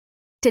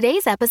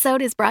Today's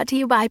episode is brought to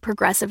you by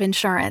Progressive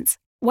Insurance.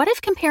 What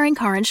if comparing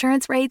car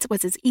insurance rates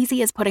was as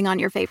easy as putting on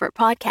your favorite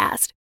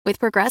podcast? With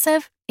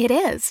Progressive, it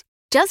is.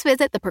 Just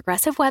visit the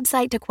Progressive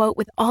website to quote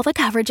with all the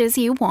coverages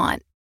you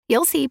want.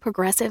 You'll see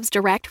Progressive's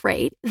direct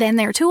rate, then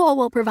their tool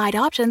will provide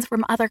options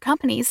from other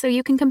companies so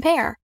you can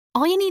compare.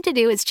 All you need to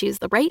do is choose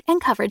the rate and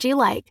coverage you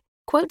like.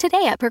 Quote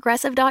today at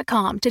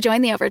Progressive.com to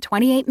join the over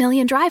 28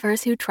 million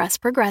drivers who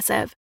trust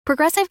Progressive.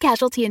 Progressive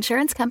Casualty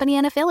Insurance Company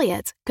and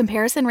Affiliates.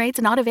 Comparison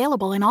rates not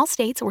available in all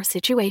states or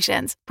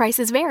situations.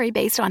 Prices vary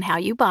based on how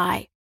you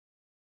buy.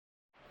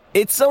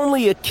 It's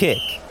only a kick,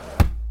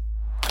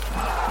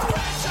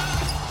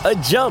 a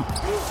jump,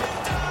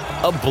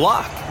 a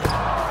block.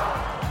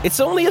 It's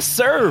only a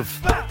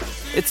serve.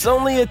 It's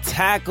only a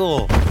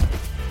tackle,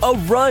 a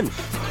run.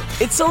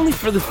 It's only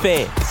for the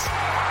fans.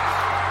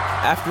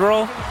 After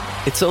all,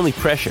 it's only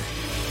pressure.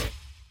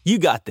 You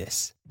got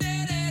this.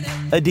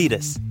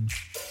 Adidas.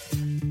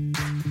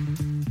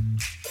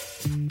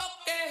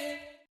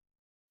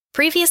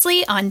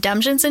 Previously on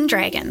Dungeons and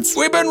Dragons.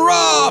 We've been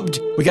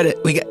robbed. We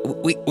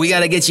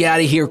gotta get you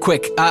out of here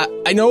quick.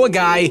 I know a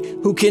guy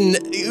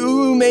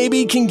who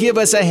maybe can give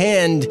us a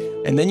hand.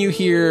 And then you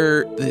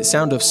hear the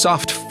sound of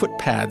soft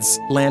footpads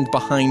land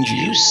behind you.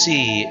 You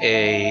see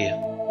a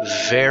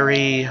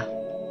very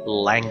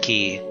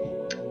lanky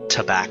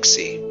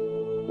tabaxi.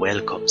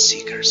 Welcome,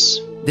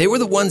 seekers. They were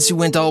the ones who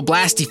went all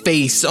blasty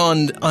face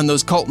on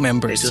those cult They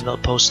members. do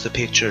not post the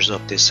pictures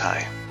up this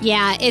high.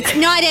 Yeah, it's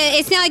not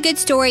a good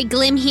story.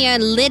 Glim here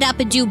lit up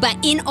a dude, but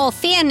in all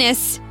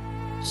fairness,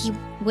 he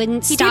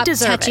wouldn't stop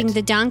touching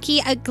the donkey.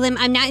 Glim,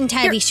 I'm not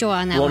entirely sure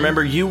on that Well, one.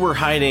 remember, you were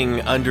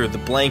hiding under the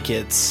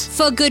blankets.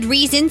 For good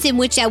reasons, in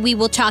which we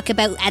will talk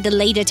about at a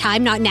later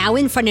time, not now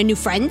in front of new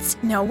friends.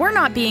 No, we're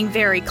not being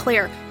very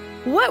clear.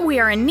 What we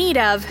are in need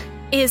of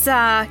is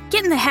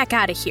getting the heck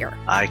out of here.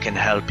 I can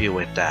help you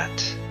with that.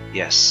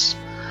 Yes.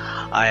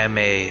 I am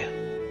a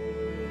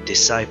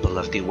disciple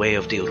of the Way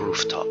of the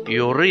Rooftop.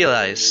 You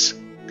realize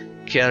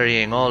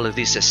carrying all of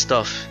this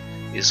stuff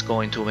is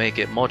going to make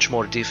it much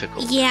more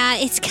difficult. Yeah,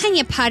 it's kind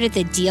of part of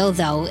the deal,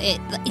 though.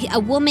 A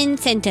woman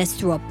sent us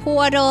through a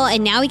portal,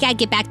 and now we gotta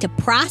get back to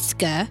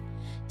Proska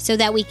so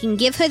that we can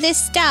give her this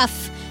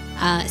stuff,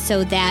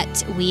 so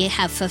that we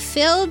have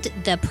fulfilled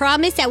the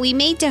promise that we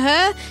made to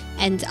her,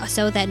 and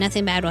so that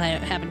nothing bad will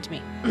happen to me.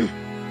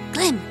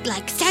 Glim,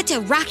 start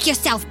to rock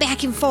yourself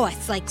back and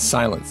forth,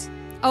 Silence.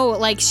 Oh,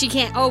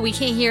 we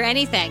can't hear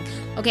anything.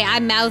 Okay,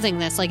 I'm mouthing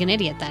this like an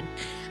idiot then.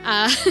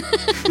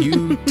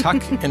 You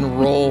tuck and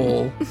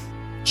roll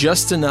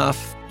just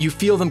enough. You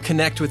feel them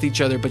connect with each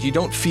other, but you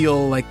don't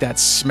feel like that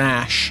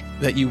smash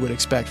that you would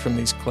expect from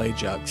these clay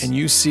jugs. And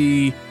you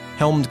see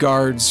helmed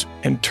guards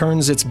and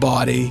turns its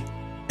body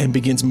and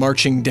begins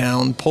marching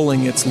down,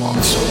 pulling its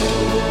longsword.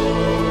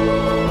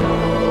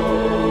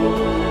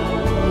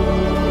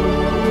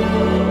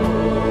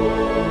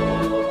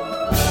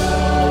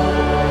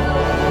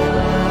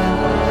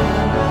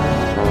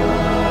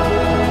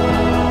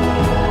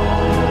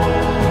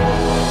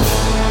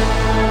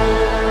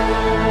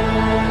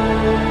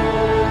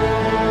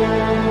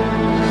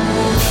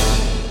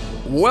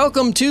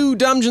 Welcome to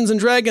Dungeons &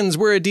 Dragons.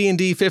 We're a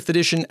D&D 5th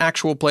edition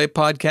actual play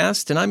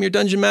podcast, and I'm your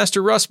Dungeon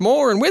Master, Russ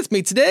Moore, and with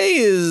me today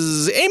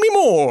is Amy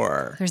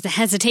Moore. There's a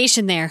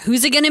hesitation there.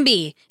 Who's it gonna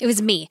be? It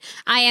was me.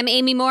 I am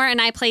Amy Moore,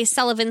 and I play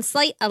Sullivan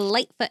Slight, a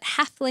Lightfoot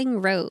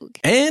halfling rogue.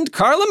 And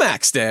Carla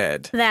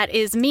Maxted. That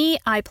is me.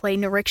 I play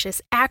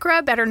Nerixus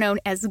Acra, better known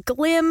as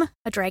Glim,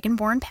 a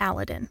Dragonborn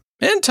paladin.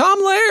 And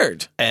Tom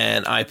Laird.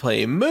 And I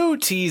play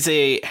Moot. He's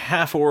a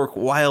half-orc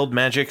wild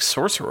magic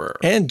sorcerer.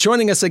 And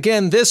joining us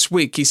again this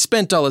week, he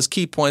spent all his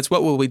key points.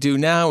 What will we do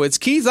now? It's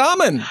Keith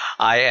Amon.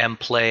 I am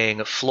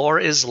playing Floor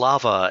is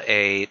Lava,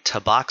 a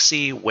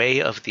tabaxi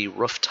Way of the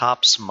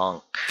Rooftops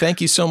monk. Thank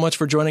you so much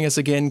for joining us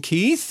again,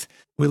 Keith.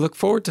 We look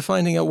forward to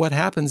finding out what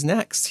happens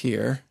next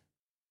here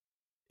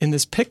in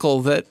this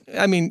pickle that,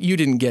 I mean, you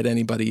didn't get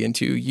anybody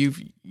into. You've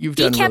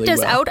done really well. He kept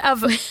us out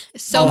of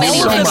So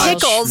many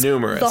pickles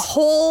Numerous. the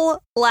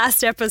whole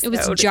last episode. It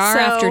was jar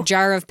after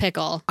jar of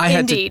pickle. I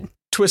had Indeed. to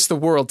twist the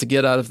world to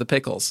get out of the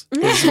pickles.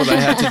 Is what I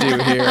had to do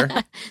here.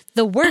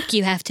 The work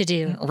you have to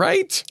do.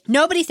 Right?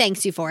 Nobody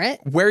thanks you for it.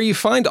 Where you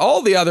find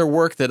all the other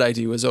work that I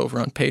do is over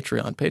on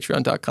Patreon,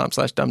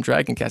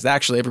 patreon.com/dumbdragoncast.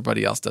 Actually,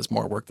 everybody else does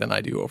more work than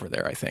I do over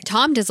there, I think.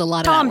 Tom does a lot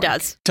of Tom that work.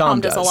 does. Tom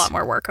Tom does a does. lot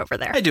more work over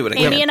there. I do it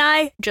again. Amy and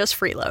I, just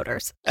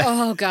freeloaders.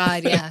 Oh,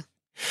 God, yeah.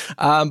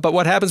 But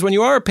what happens when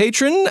you are a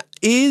patron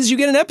is you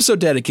get an episode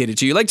dedicated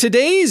to you, like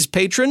today's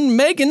patron,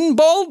 Megan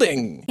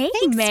Balding. Hey,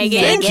 Thanks,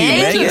 Megan. Thank you,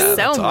 Thank Megan. you so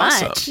That's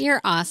much. awesome. You're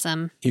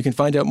awesome. You can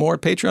find out more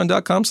at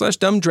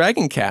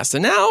patreon.com/dumbdragoncast.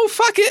 And now,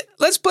 fuck it,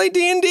 let's play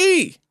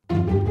D&D.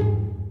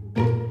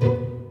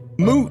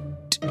 Moot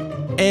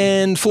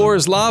and Floor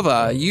is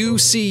Lava, you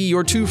see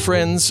your two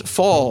friends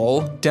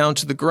fall down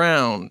to the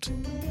ground.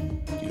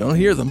 You don't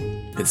hear them.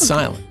 It's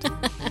silent.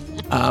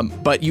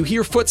 But you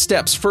hear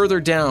footsteps further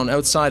down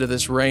outside of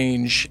this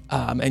range,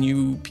 and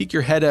you peek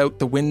your head out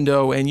the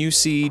window, and you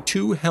see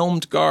two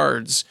helmed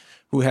guards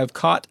who have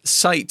caught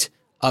sight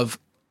of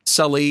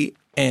Sully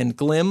and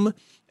Glim,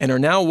 and are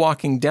now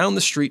walking down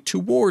the street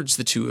towards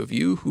the two of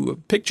you who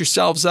have picked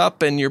yourselves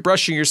up and you're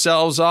brushing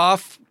yourselves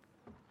off.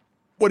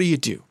 What do you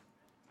do?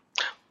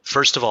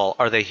 First of all,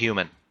 are they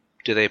human?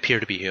 Do they appear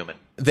to be human?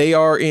 They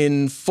are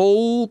in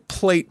full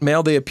plate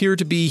mail. They appear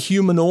to be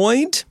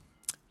humanoid.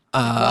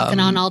 Walking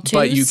on all twos.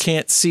 But you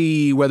can't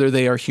see whether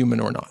they are human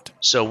or not.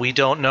 So we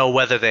don't know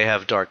whether they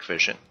have dark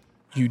vision.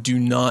 You do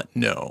not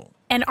know.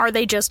 And are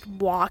they just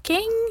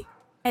walking,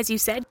 as you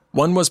said?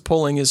 One was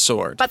pulling his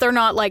sword. But they're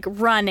not, like,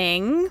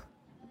 running.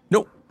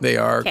 Nope, they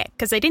are Okay,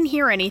 because I didn't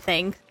hear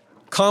anything.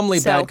 calmly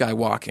So- bad guy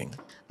walking.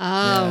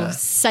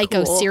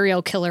 Psycho Cool.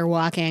 serial killer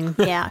walking.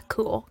 Yeah,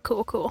 cool.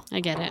 I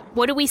get it.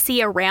 What do we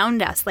see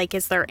around us? Like,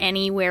 is there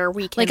anywhere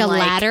we can, Like a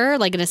ladder,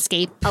 like an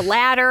escape. A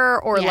ladder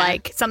or, Yeah.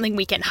 like, something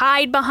we can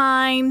hide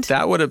behind?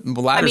 That would have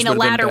I mean, a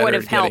ladder would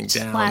have helped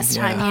down. last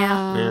time,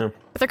 yeah. Yeah.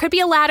 But there could be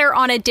a ladder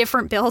on a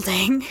different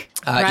building.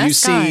 You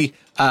Rest see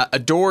a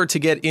door to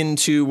get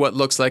into what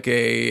looks like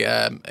a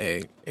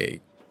Is there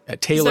a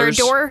tailor's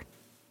door?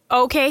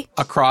 Okay.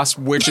 across,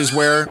 which is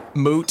where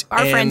Moot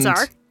Our friends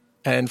are.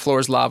 and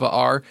Floor's Lava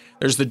are.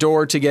 There's the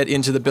door to get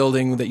into the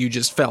building that you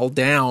just fell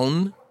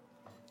down.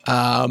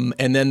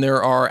 And then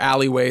there are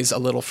alleyways a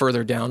little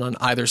further down on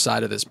either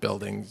side of this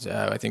building.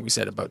 I think we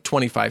said about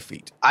 25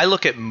 feet. I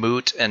look at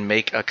Moot and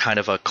make a kind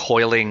of a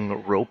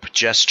coiling rope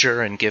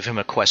gesture and give him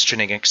a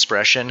questioning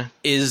expression.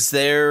 Is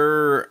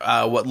there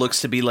what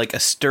looks to be like a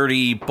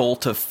sturdy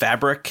bolt of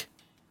fabric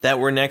that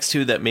we're next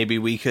to that maybe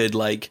we could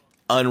like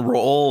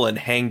unroll and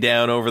hang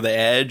down over the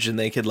edge and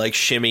they could like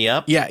shimmy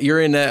up? Yeah,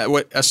 you're in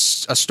a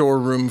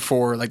storeroom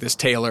for like this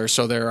tailor,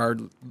 so there are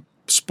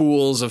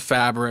spools of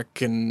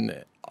fabric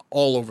and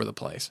all over the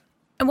place.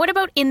 And what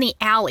about in the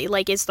alley?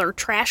 Like, is there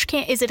trash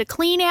can? Is it a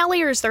clean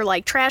alley or is there,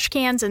 like, trash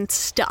cans and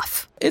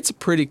stuff? It's a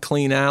pretty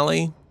clean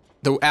alley.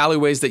 The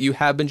alleyways that you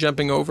have been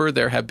jumping over,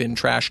 there have been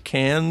trash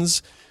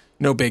cans.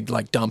 No big,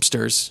 like,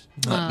 dumpsters.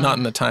 Not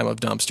in the time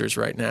of dumpsters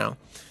right now.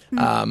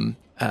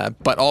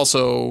 But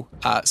also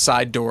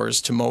side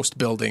doors to most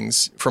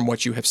buildings from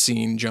what you have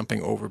seen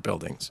jumping over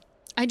buildings.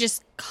 I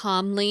just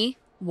calmly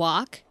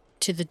walk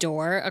to the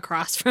door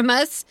across from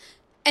us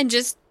and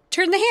just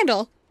turn the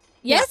handle.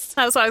 Yes?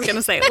 That's what I was going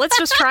to say. Let's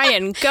just try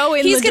and go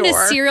in He's the going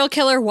door. to serial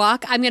killer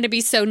walk. I'm going to be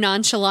so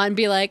nonchalant and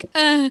be like,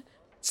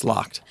 It's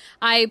locked.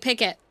 I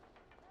pick it.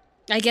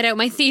 I get out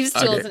my thieves'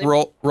 tools. Okay,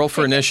 and roll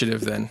for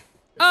initiative then.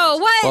 Oh,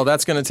 what? Well,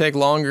 that's going to take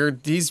longer.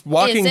 He's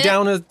walking Is it?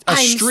 down a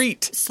I'm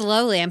street.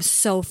 Slowly. I'm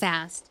so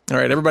fast. All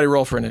right, everybody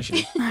roll for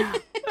initiative.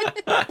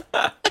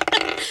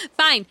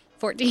 Fine.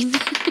 14.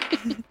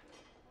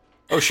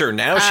 Oh, sure.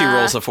 Now she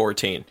rolls a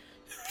 14.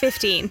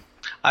 15.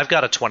 I've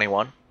got a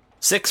 21.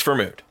 6 for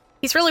Moot.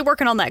 He's really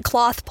working on that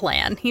cloth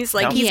plan. He's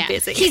like, he's Yeah.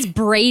 busy. He's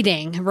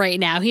braiding right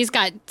now. He's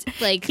got,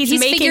 like, He's he's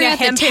making figuring a out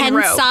the hempen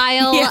rope.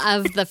 tensile Yeah.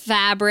 of the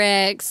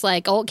fabrics.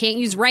 Like, oh, can't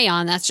use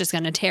rayon. That's just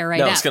going to tear right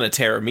No, out. it's going to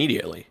tear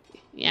immediately.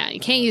 Yeah, you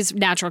can't use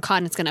natural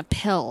cotton. It's going to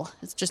pill.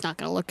 It's just not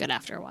going to look good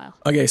after a while.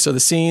 Okay, so the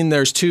scene,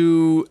 there's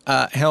two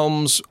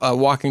helms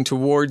walking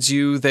towards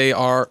you. They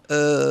are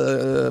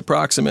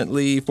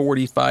approximately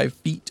 45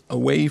 feet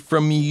away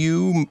from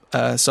you,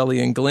 Sully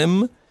and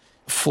Glim.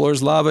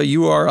 Floor's Lava,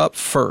 you are up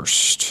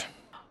first.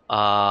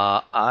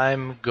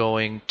 I'm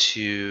going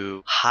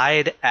to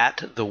hide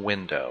at the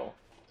window,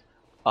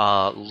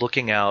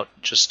 looking out,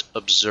 just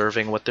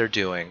observing what they're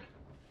doing.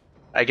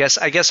 I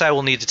guess I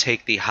will need to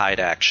take the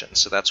hide action,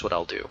 so that's what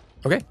I'll do.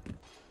 Okay.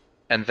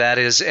 And that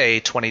is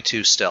a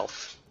 22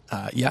 stealth.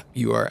 Yeah,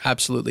 you are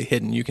absolutely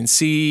hidden. You can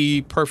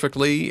see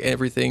perfectly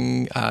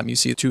everything. You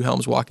see two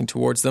helms walking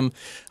towards them.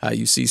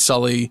 You see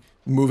Sully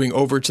moving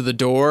over to the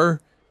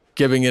door,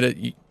 giving it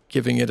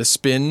a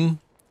spin,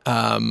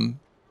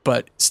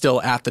 but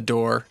still at the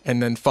door,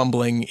 and then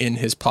fumbling in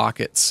his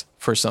pockets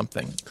for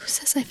something. Who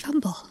says I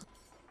fumble?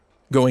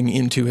 Going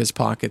into his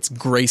pockets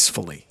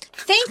gracefully.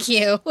 Thank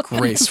you.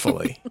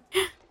 Gracefully.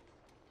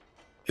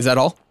 Is that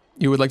all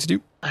you would like to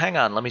do? Hang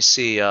on, let me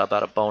see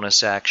about a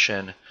bonus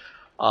action.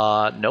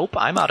 Nope,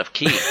 I'm out of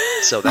key,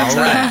 so that's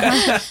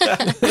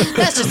that.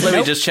 That's just Let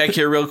me just check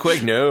here real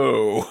quick.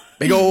 No.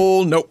 Big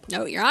ol' nope.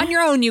 No, you're on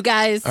your own, you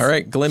guys. All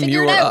right, Glim,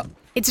 Figure you it are out. up.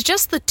 It's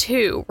just the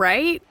two,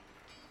 right?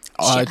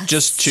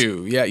 Just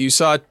two. Yeah, you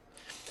saw.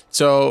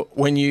 So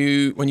when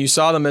you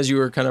saw them as you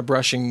were kind of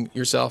brushing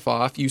yourself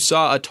off, you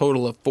saw a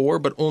total of 4,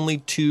 but only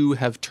 2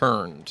 have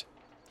turned.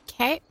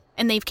 Okay.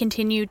 And they've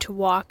continued to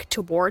walk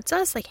towards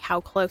us? Like, how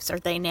close are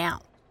they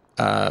now?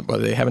 Well,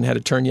 they haven't had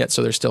a turn yet,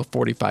 so they're still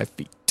 45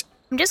 feet.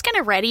 I'm just going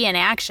to ready an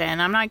action.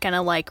 I'm not going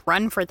to, like,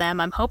 run for them.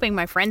 I'm hoping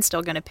my friend's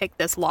still going to pick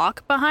this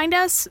lock behind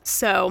us.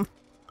 So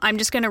I'm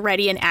just going to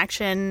ready an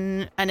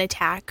action, an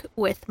attack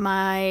with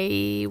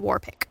my war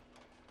pick.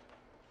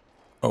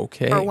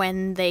 Okay. For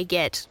when they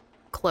get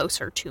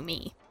closer to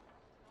me.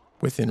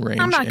 Within range.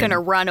 I'm not going to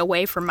and- run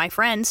away from my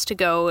friends to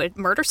go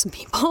murder some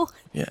people.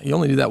 Yeah, you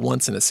only do that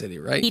once in a city,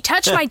 right? He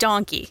touched my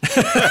donkey.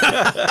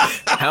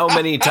 How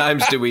many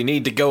times do we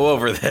need to go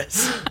over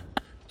this?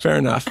 Fair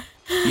enough.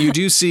 You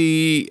do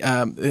see,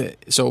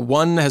 so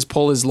one has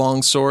pulled his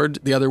long sword,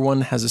 the other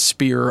one has a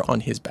spear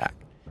on his back.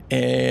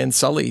 And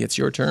Sully, it's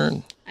your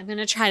turn. I'm going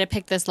to try to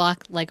pick this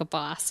lock like a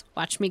boss.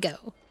 Watch me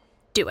go.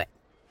 Do it.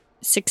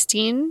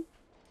 16.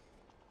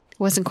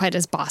 Wasn't quite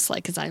as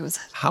boss-like as I was.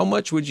 How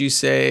much would you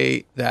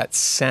say that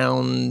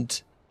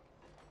sound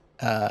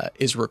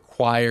is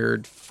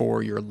required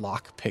for your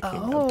lock-picking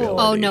ability?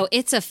 Oh, no,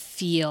 it's a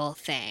feel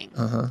thing.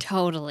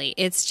 Totally.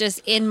 It's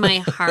just in my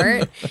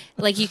heart.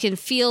 Like, you can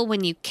feel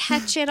when you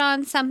catch it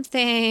on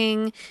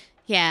something.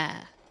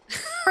 Yeah.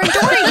 Or a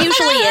door it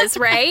usually is,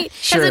 right? Because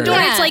Sure. a door,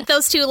 Yeah. it's like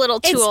those two little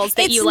tools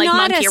that it's you like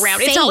not monkey a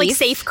around. It's not like safe.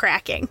 safe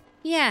cracking.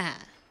 Yeah.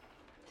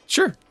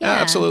 Sure. Yeah.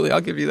 Absolutely.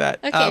 I'll give you that.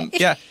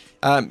 Okay.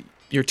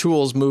 Your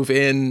tools move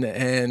in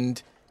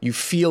and you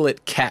feel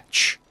it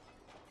catch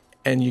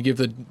and you give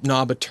the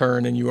knob a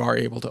turn and you are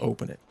able to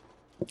open it.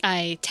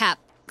 I tap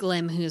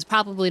Glim, who's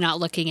probably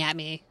not looking at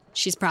me.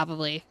 She's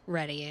probably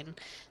ready. And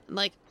I'm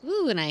like,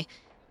 ooh, and I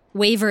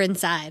wave her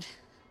inside.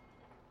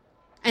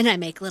 And I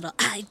make little,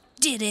 I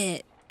did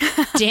it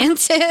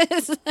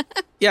dances.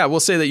 Yeah, we'll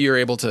say that you're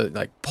able to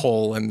like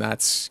pull and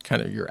that's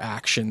kind of your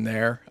action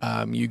there.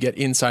 You get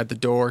inside the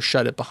door,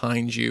 shut it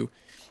behind you,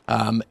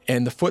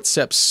 and the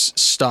footsteps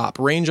stop.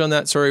 Range on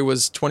that,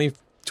 was 20,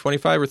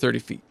 25 or 30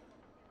 feet?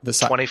 The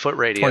 20-foot 20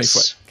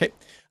 radius. foot. Okay.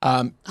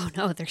 Oh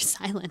no, they're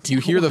silent. You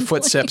hear the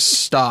footsteps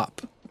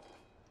stop.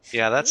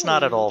 Yeah, that's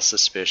not at all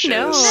suspicious.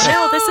 No,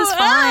 this is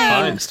fine.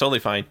 Fine. It's totally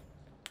fine.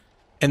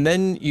 And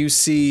then you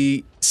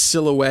see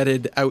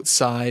silhouetted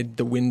outside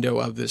the window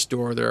of this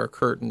door, there are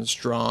curtains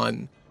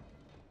drawn.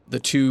 The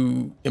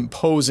two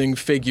imposing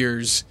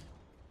figures,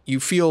 you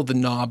feel the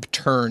knob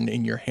turn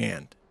in your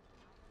hand.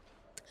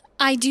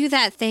 I do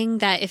that thing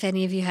that if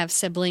any of you have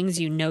siblings,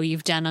 you know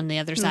you've done on the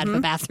other side of a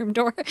bathroom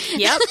door.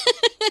 Yep.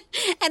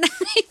 And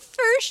I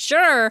for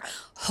sure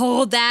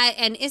hold that.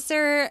 And is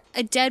there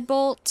a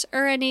deadbolt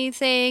or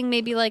anything?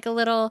 Maybe like a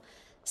little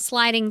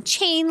sliding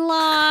chain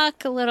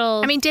lock, a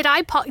little... I mean, did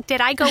I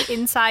go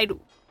inside?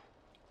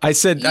 I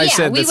said we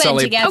that went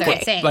Sully together, I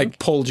Okay. think. like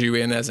pulled you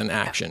in as an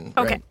action.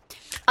 Okay. Right?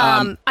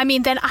 I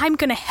mean, then I'm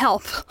going to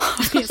help,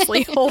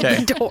 obviously, hold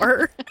Okay. the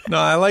door. No,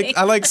 I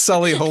like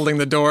Sully holding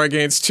the door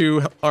against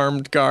two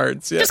armed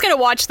guards. Yeah. Just going to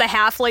watch the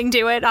halfling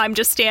do it. I'm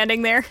just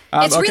standing there.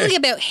 It's okay. really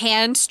about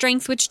hand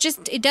strength, which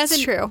just, it doesn't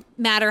It's true.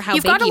 matter how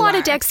You've big got a you lot are.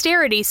 of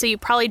dexterity, so you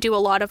probably do a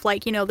lot of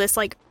like, this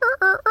like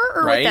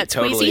Right? with that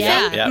Totally. squeezy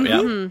Yeah. thing.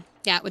 Yeah.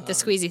 Yeah, with the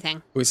squeezy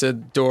thing. We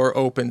said door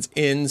opens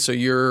in, so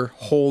you're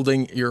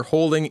holding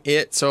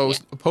it. So Yeah.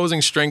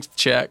 opposing strength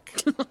check.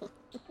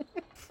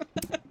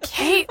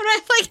 Okay. What do I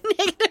have, like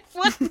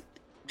 -1?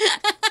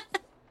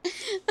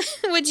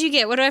 What'd you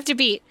get? What do I have to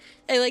beat?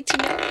 I like to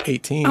know.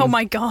 18. Oh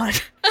my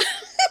god.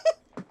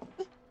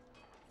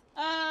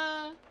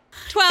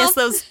 12.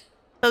 Guess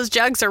those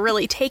jugs are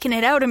really taking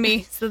it out of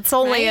me. So it's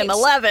only an Right.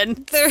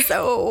 11.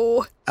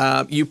 So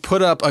You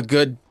put up a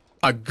good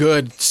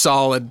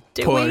solid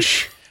Do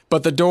push,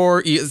 but the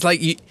door is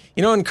like you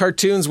know in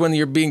cartoons when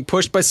you're being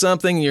pushed by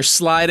something and you're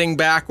sliding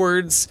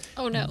backwards.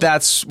 Oh, no.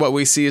 That's what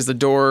we see as the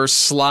door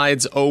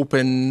slides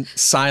open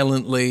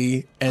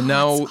silently, and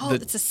now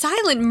it's a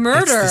silent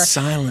murder. it's the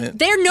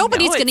silent.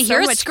 Nobody's No, going to it's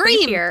hear so a much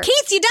scream. creepier.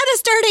 Keith, you done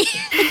us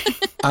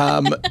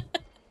dirty.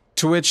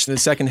 To which the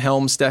second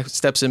helm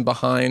steps in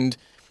behind,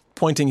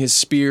 pointing his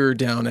spear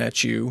down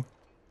at you.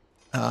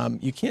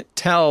 You can't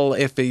tell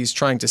if he's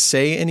trying to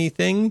say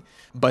anything,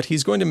 but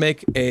he's going to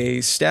make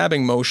a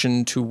stabbing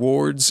motion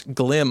towards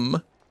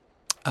Glim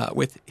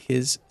with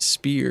his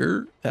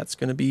spear. That's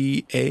going to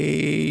be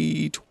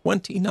a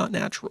 20, not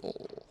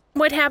natural.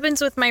 what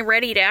happens with my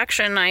ready to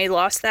action? I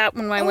lost that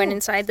when I went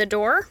inside the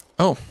door.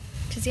 Oh,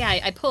 Because, yeah,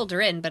 I pulled her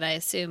in, but I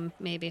assume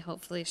maybe,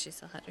 hopefully, she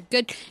still had her.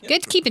 Good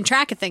keeping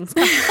track of things.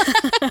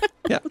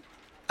 yeah.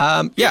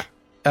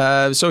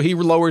 So he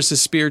lowers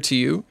his spear to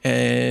you,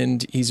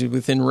 and he's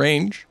within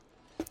range.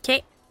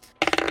 Okay.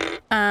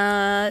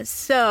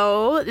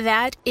 So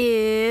that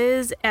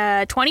is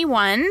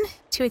 21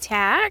 to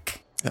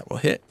attack, That will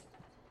hit.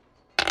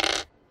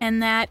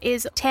 and that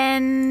is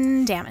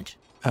 10 damage.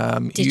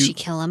 Did she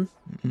kill him?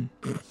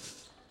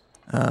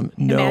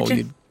 No,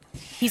 Imagine.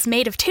 He's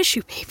made of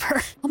tissue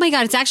paper. Oh, my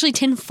God, it's actually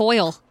tin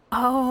foil.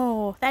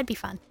 Oh, that'd be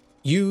fun.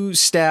 you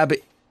stab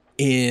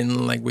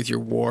in like with your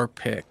war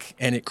pick,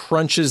 and it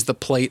crunches the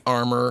plate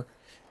armor,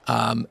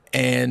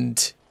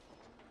 and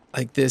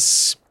like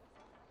this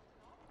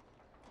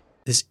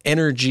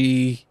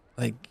energy,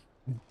 like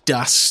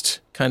dust,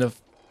 kind of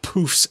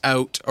poofs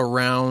out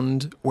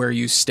around where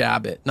you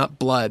stab it. Not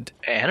blood.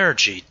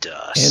 Energy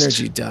dust.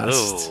 Energy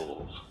dust.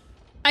 Oh.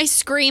 I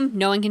scream,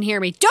 no one can hear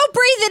me. Don't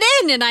breathe it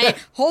in! And I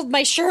hold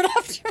my shirt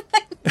up to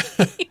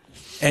my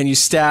And you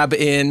stab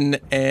in,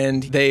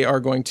 and they are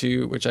going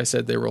to, which I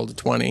said they rolled a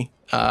 20.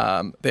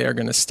 They are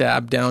going to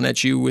stab down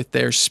at you with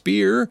their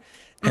spear,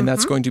 and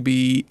that's going to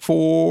be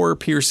 4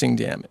 piercing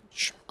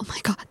damage. Oh my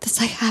God, does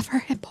I have her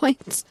hit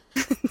points?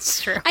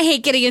 It's true. I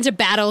hate getting into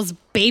battles,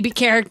 baby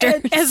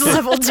characters. As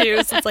level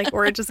 2, so it's like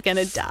we're just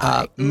gonna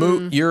die.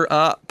 Moot, you're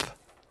up.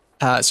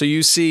 So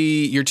you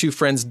see your two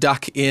friends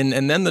duck in,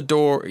 and then the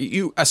door,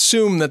 you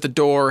assume that the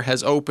door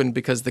has opened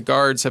because the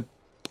guards have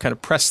kind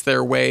of pressed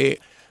their way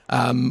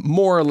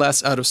more or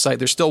less out of sight.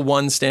 There's still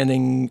one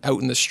standing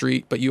out in the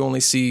street, but you only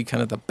see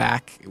kind of the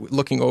back.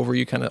 Looking over,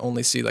 you kind of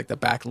only see like the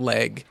back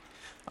leg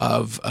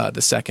of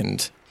the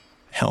second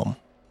helm.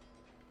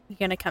 You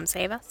gonna come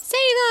save us?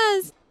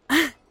 Save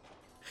us!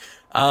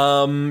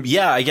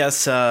 Yeah, I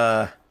guess.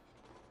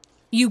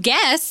 You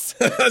guess.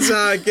 That's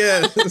how I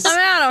guess.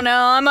 I don't know.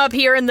 I'm up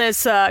here in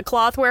this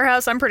cloth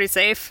warehouse. I'm pretty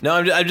safe. No,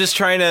 I'm just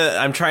trying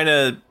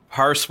to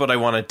parse what I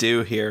want to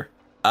do here.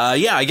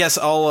 Yeah, I guess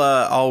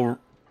I'll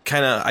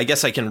kind of. I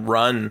guess I can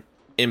run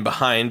in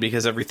behind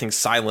because everything's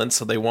silent,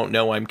 so they won't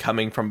know I'm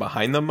coming from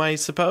behind them. I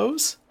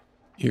suppose.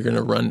 You're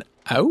gonna run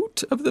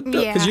out of the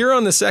building Yeah. because you're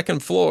on the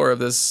second floor of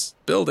this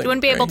building. You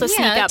wouldn't be able to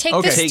sneak up. take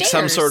Okay. the Take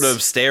some stairs. sort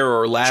of stair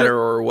or ladder Sure.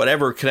 or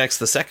whatever connects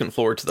the second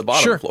floor to the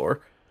bottom Sure. floor.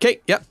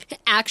 Okay. Yep.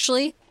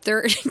 Actually,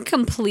 they're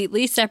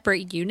completely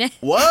separate units.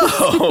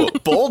 Whoa,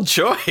 bold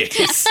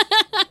choice.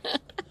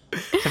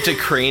 Have to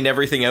crane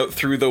everything out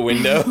through the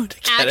window to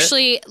get it.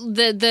 Actually,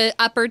 the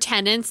upper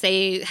tenants,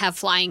 they have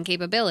flying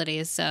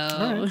capabilities,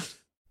 so...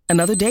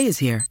 Another day is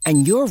here,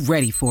 and you're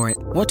ready for it.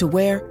 What to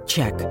wear?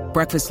 Check.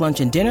 Breakfast, lunch,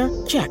 and dinner?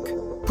 Check.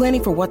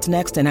 Planning for what's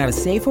next and how to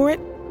save for it?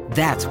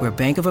 That's where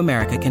Bank of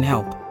America can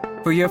help.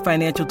 For your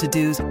financial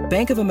to-dos,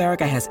 Bank of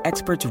America has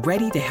experts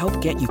ready to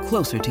help get you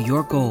closer to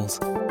your goals.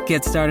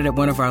 Get started at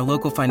one of our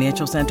local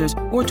financial centers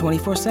or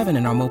 24/7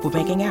 in our mobile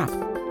banking app.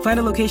 Find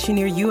a location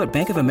near you at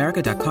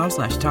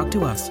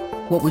bankofamerica.com/talktous.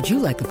 What would you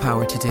like the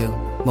power to do?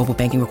 Mobile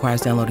banking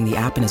requires downloading the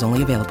app and is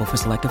only available for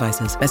select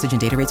devices. Message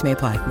and data rates may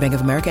apply. Bank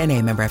of America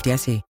NA, member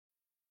FDIC.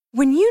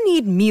 When you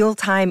need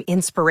mealtime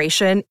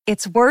inspiration,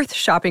 it's worth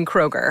shopping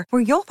Kroger,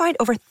 where you'll find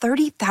over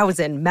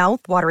 30,000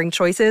 mouth-watering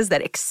choices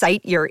that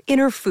excite your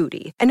inner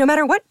foodie. And no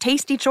matter what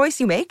tasty choice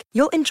you make,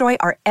 you'll enjoy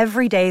our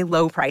everyday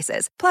low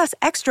prices, plus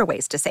extra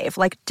ways to save,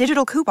 like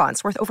digital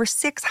coupons worth over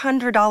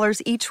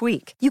 $600 each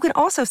week. You can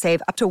also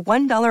save up to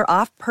 $1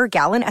 off per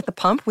gallon at the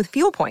pump with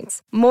fuel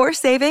points. More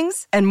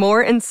savings and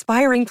more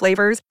inspiring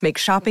flavors make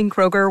shopping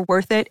Kroger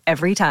worth it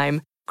every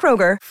time.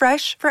 Kroger,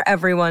 fresh for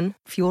everyone.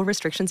 Fuel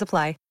restrictions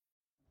apply.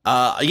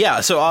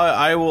 Yeah, so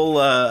I will,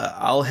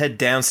 I'll head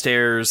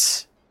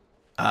downstairs,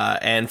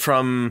 and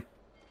from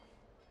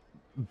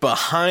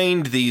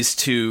behind these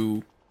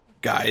two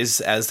guys,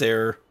 as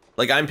they're,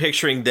 like, I'm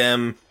picturing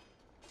them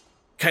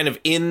kind of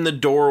in the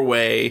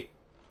doorway,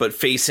 but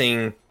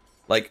facing,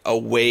 like,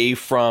 away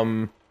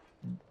from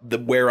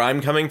where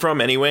I'm coming from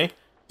anyway.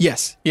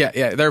 Yes. Yeah.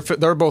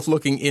 They're both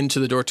looking into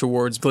the door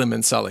towards Glim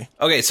and Sully.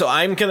 Okay, so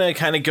I'm gonna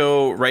kind of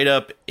go right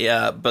up,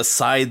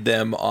 beside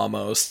them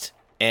almost.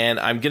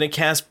 And I'm going to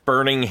cast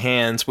Burning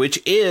Hands, which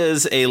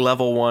is a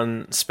level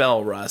 1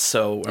 spell, Russ.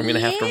 So I'm going to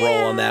have to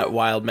roll on that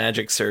Wild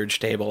Magic Surge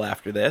table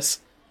after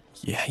this.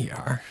 Yeah, you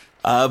are.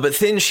 But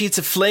thin sheets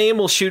of flame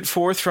will shoot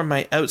forth from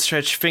my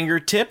outstretched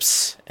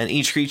fingertips, and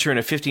each creature in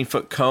a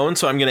 15-foot cone.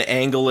 So I'm going to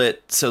angle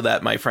it so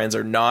that my friends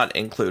are not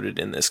included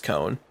in this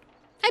cone.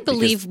 I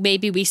believe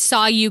maybe we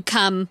saw you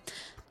come.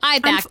 I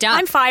backed up.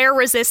 I'm fire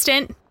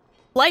resistant.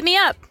 Light me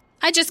up.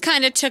 I just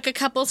kind of took a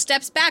couple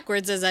steps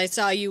backwards as I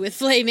saw you with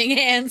flaming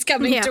hands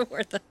coming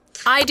toward them.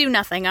 I do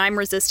nothing. I'm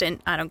resistant.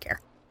 I don't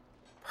care.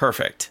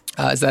 Perfect.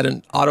 Is that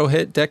an auto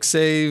hit, dex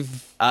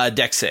save?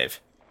 Dex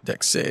save.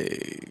 Dex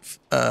save.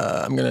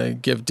 I'm going to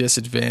give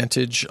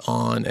disadvantage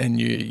on,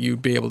 and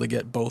you'd be able to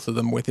get both of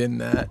them within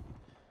that.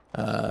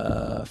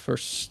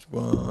 First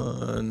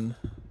one.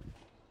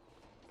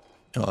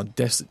 Oh,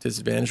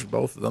 disadvantage for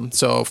both of them.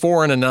 So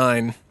 4 and a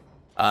 9.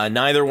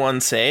 Neither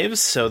one saves,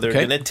 so they're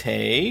Okay. going to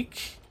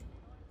take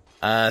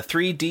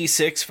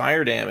 3d6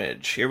 fire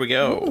damage. Here we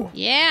go.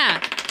 Yeah.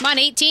 Come on,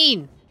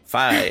 18.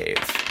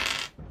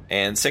 5.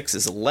 And 6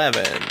 is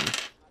 11.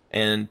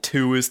 And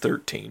 2 is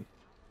 13.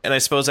 And I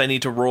suppose I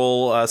need to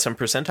roll some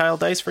percentile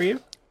dice for you?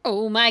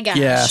 Oh my gosh.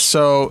 Yeah,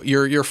 so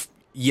you're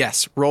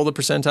yes, roll the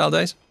percentile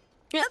dice.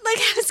 Like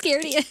how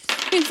scared he is.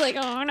 He's like,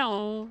 oh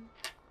no.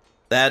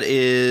 That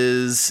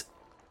is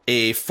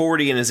a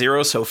 40 and a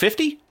 0, so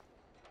 50?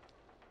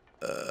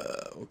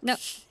 No.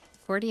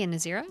 40 and a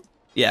 0?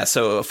 Yeah,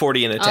 so a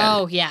 40 and a 10.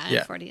 Oh, yeah.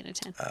 Yeah. 40 and a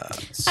 10.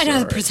 I know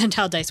how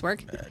percentile dice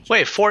work.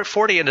 Wait,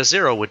 40 and a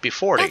 0 would be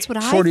 40. That's what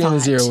I 40 thought. and a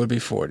 0 would be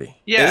 40.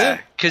 Yeah, Is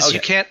it? because you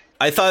Okay. can't.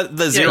 I thought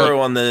the 0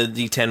 on the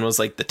d10 was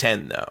like the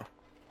 10, though.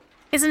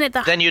 Isn't it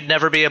the... Then you'd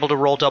never be able to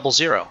roll double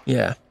 0.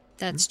 Yeah.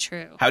 That's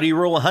true. How do you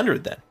roll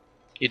 100 then?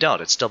 You don't.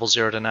 It's double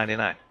 0 to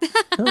 99.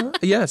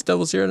 Yeah, it's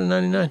double 0 to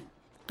 99.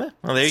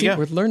 Well, there See, you go.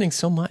 we're learning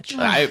so much.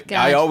 I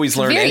God. always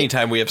learn Very-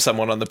 anytime we have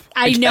someone on the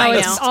I know. I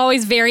It's know.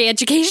 always very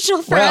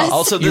educational for Well, us.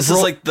 Also, this You've is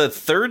roll- like the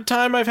third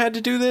time I've had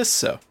to do this,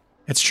 so.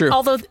 It's true.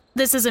 Although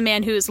this is a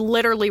man who has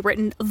literally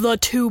written the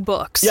 2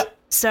 books. Yep.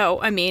 So,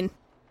 I mean,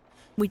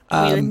 we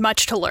have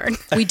much to learn.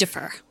 we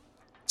defer.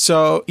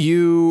 So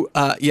you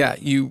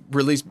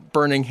release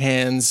Burning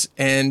Hands,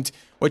 and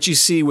what you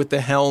see with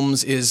the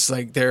helms is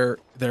like their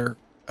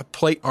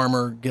plate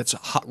armor gets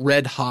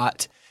red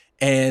hot,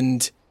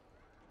 and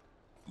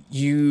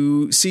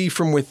you see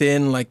from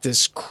within like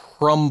this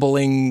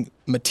crumbling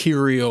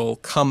material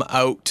come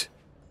out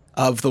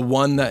of the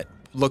one that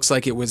looks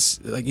like it was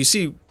like you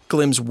see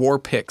Glim's war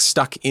pick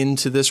stuck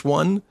into this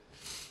one,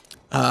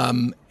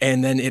 and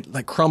then it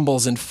like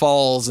crumbles and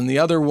falls, and the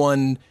other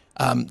one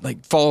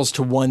like falls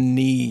to one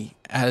knee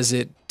as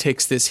it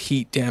takes this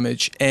heat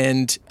damage.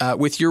 And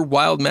with your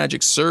wild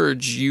magic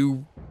surge,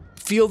 you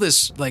feel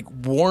this like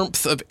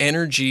warmth of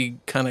energy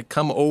kind of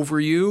come over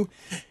you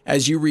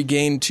as you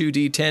regain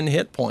 2d10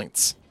 hit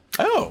points.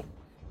 Oh.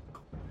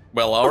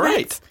 Well, all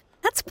right.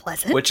 That's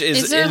pleasant. Which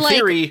is there, in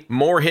theory,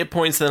 more hit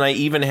points than I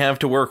even have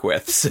to work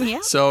with. Yeah.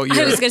 So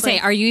I was going to say,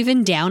 are you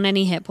even down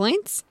any hit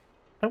points?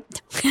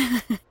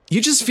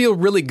 you just feel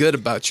really good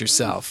about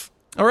yourself.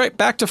 All right,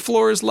 back to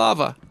Flora's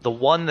Lava. The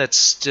one that's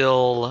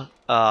still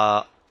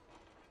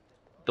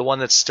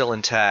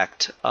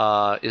intact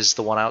is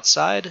the one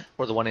outside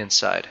or the one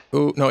inside?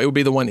 Oh, no, it would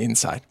be the one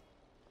inside.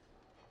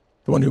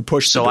 The one who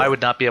pushed So the door. I would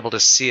not be able to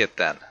see it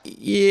then.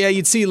 Yeah,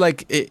 you'd see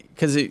like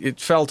because it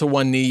fell to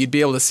one knee. You'd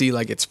be able to see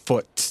like its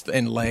foot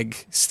and leg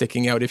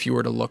sticking out if you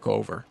were to look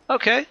over.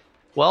 Okay.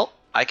 Well,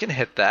 I can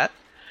hit that.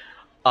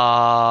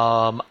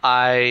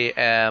 I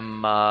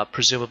am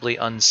presumably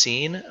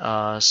unseen,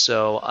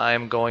 so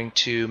I'm going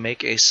to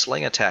make a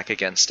sling attack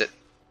against it.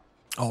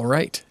 All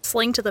right.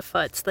 Sling to the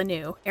foot's the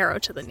new arrow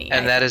to the knee.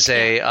 And that is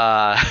a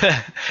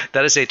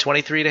that is a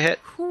 23 to hit.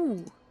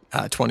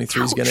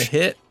 23 is going to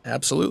hit.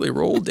 Absolutely.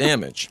 Roll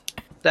damage.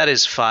 That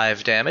is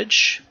 5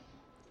 damage.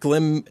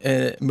 Glim,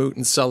 Moot,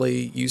 and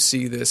Sully, you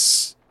see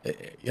this.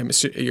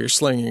 You're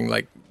slinging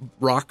like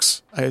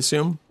rocks, I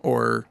assume,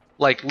 or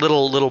Like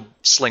little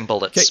sling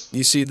bullets. okay.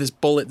 You see this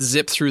bullet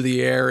zip through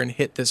the air and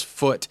hit this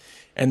foot,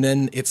 and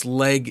then its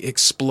leg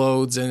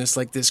explodes, and it's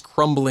like this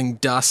crumbling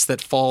dust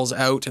that falls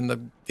out,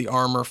 and the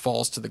armor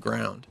falls to the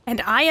ground.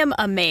 And I am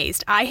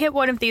amazed. I hit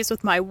one of these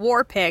with my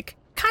war pick.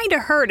 Kind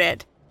of hurt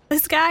it.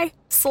 This guy,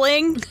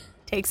 Sling,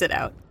 takes it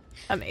out.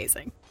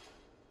 Amazing.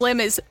 Lim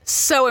is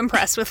so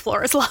impressed with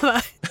Flora's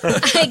Lava.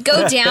 I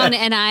go down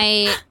and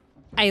I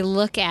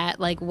look at,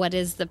 like, what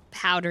is the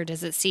powder?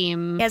 Does it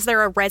seem... Is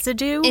there a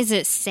residue? Is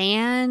it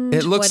sand?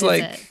 It looks What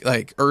is like it?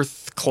 like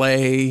earth,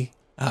 clay,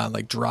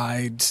 like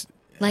dried.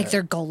 Like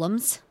they're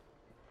golems?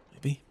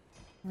 Maybe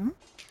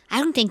I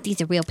don't think these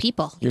are real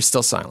people. you're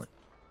still silent.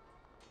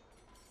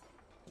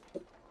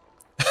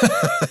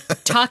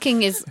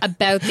 Talking is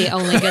about the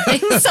only good thing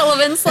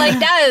Sullivan Slug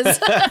does.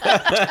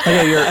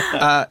 Okay,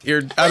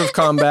 you're out of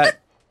combat.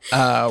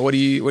 What do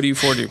you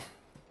four do?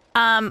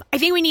 I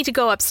think we need to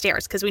go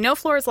upstairs because we know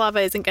Flora's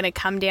Lava isn't going to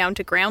come down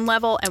to ground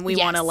level, and we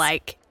Yes. want to,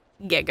 like,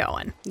 get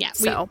going. Yeah,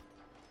 So,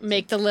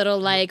 Make the little,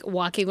 like,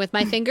 walking with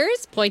my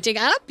fingers, pointing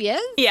up,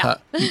 yes? yeah.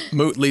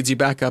 Moot leads you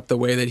back up the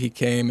way that he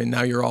came, and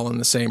now you're all in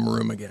the same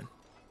room again.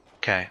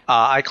 Okay.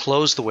 I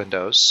close the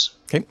windows.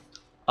 Okay.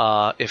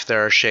 If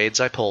there are shades,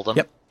 I pull them.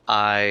 Yep.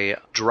 I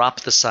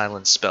drop the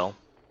silence spell,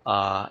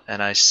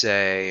 and I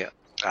say,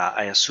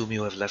 I assume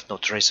you have left no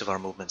trace of our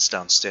movements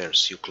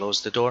downstairs. You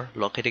close the door,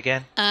 lock it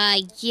again.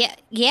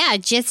 Yeah,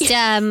 just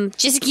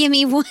give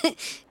me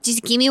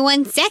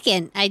one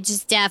second.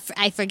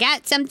 I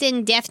forgot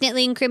something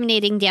definitely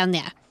incriminating down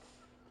there.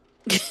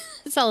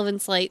 Sullivan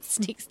Slate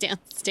sneaks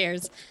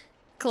downstairs,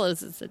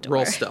 closes the door.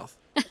 Roll stealth.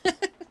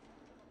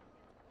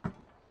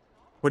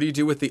 What do you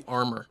do with the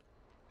armor?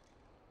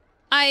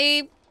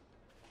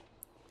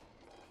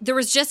 There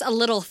was just a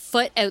little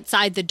foot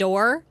outside the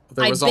door.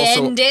 There was I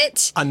also bend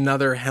it.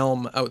 another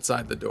helm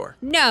outside the door.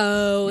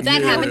 No,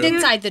 that Yeah. happened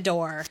inside the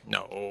door.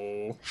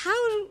 No.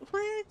 How?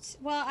 What?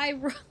 Well,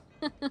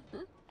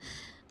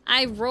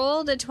 I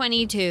rolled a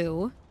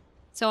 22,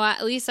 so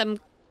at least I'm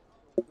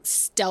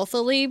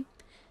stealthily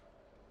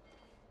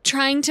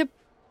trying to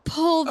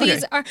pull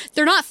these. Okay.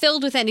 They're not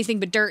filled with anything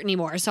but dirt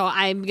anymore, so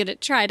I'm gonna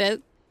try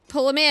to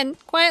pull them in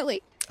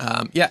quietly.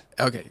 Yeah,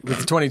 okay. With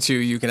the 22,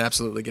 you can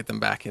absolutely get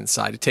them back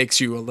inside. It takes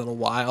you a little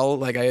while.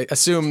 Like, I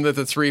assume that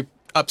the three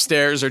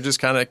upstairs are just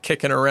kind of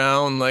kicking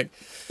around, like,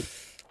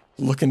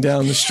 looking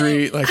down the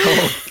street, like,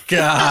 oh,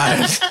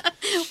 God.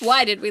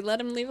 Why did we let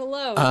him leave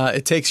alone?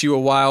 It takes you a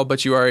while,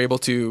 but you are able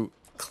to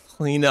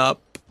clean up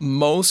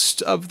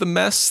most of the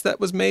mess that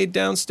was made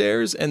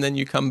downstairs, and then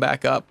you come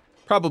back up,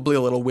 probably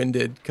a little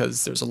winded,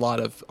 because there's a lot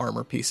of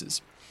armor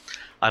pieces.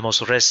 I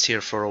must rest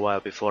here for a while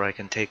before I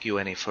can take you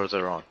any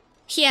further on.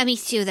 Yeah, me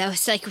too, though.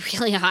 It's, like,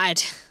 really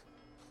hard.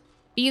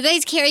 You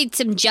guys carried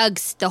some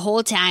jugs the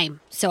whole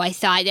time, so I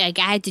thought, like,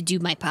 I had to do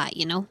my part,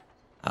 you know?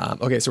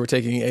 Okay, so we're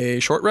taking a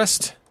short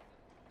rest.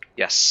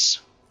 Yes.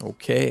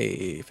 Okay,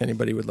 if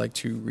anybody would like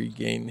to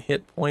regain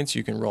hit points,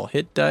 you can roll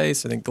hit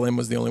dice. I think Glenn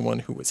was the only one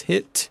who was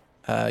hit.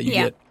 You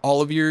get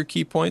all of your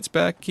key points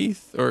back,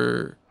 Keith,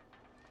 or...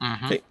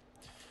 Okay.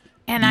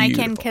 And I can,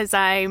 Beautiful. because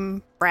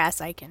I'm brass,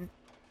 I can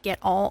get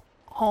all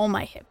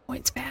my hit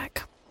points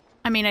back.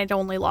 I mean, I'd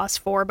only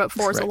lost 4, but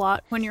 4's a Right.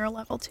 lot when you're a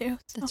level 2.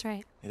 So. That's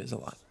right. It is a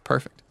lot.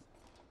 Perfect.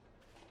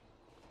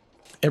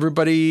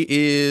 Everybody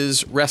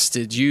is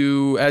rested.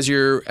 You, as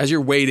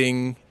you're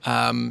waiting,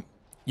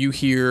 you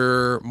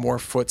hear more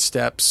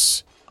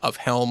footsteps of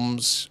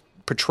helms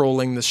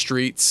patrolling the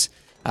streets.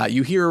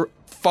 You hear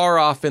far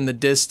off in the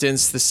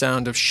distance the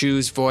sound of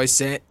Shu's voice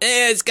saying,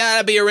 "It's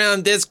gotta be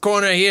around this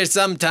corner here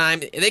sometime.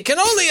 They can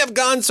only have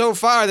gone so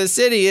far. The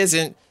city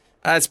isn't.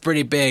 That's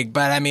pretty big,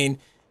 but I mean,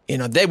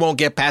 They won't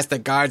get past the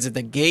guards at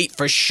the gate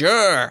for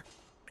sure.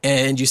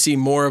 And you see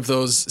more of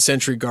those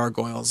sentry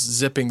gargoyles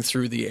zipping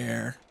through the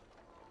air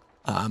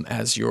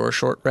as your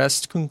short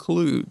rest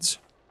concludes.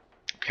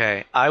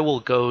 Okay, I will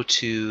go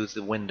to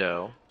the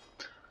window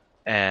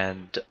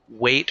and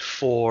wait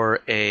for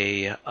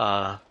a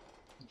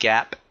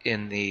gap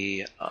in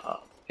the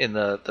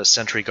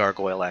sentry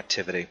gargoyle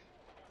activity,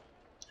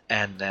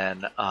 and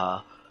then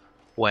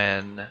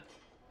when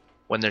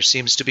there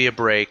seems to be a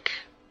break,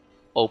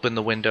 open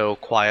the window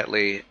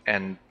quietly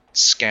and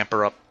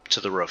scamper up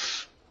to the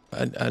roof.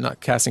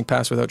 Not casting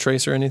Pass Without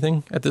Trace or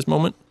anything at this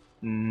moment?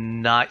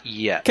 Not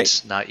yet. 'Kay.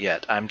 Not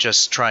yet. I'm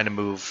just trying to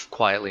move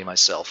quietly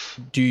myself.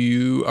 Do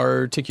you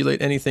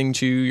articulate anything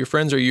to your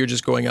friends, or you're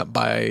just going up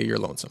by your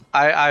lonesome?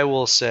 I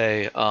will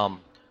say,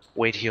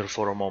 wait here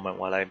for a moment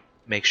while I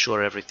make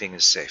sure everything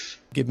is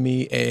safe. Give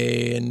me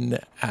an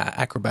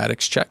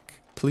acrobatics check,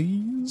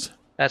 please.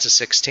 That's a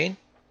 16.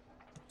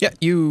 Yeah,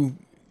 you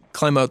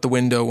climb out the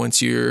window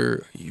once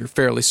you're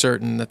fairly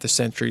certain that the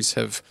sentries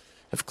have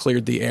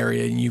cleared the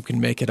area, and you can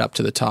make it up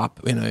to the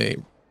top in a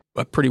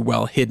pretty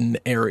well hidden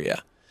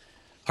area.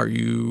 Are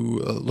you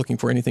looking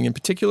for anything in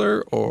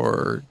particular,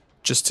 or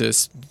just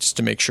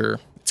to make sure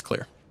it's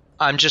clear?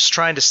 I'm just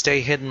trying to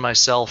stay hidden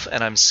myself,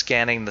 and I'm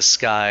scanning the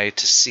sky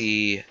to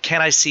see,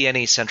 can I see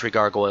any sentry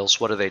gargoyles?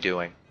 What are they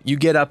doing? You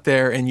get up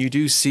there and you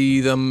do see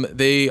them.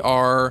 They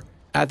are,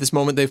 at this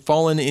moment, they've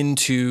fallen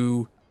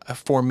into a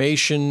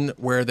formation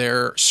where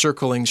they're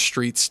circling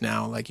streets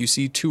now. Like you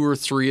see 2 or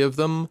 3 of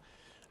them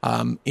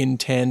in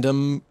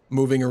tandem,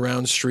 moving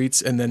around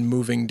streets and then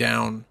moving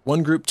down.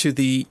 One group to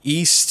the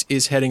east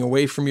is heading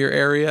away from your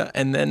area,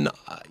 and then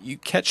you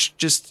catch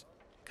just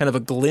kind of a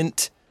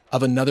glint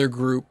of another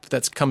group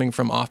that's coming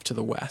from off to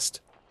the west.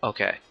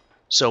 Okay,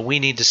 so we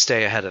need to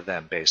stay ahead of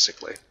them,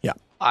 basically. Yeah.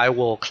 I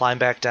will climb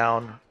back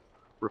down,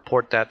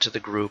 report that to the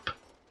group,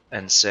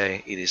 and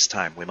say, it is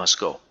time, we must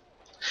go.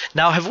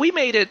 Now, have we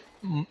made it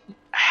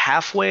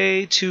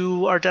halfway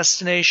to our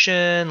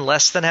destination,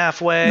 less than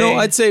halfway? No,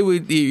 I'd say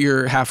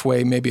you're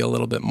halfway, maybe a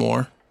little bit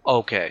more.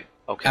 Okay.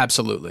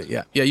 Absolutely,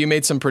 yeah. Yeah, you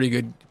made some pretty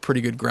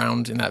good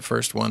ground in that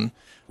first one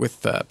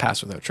with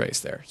Pass Without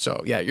Trace there.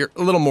 So, yeah, you're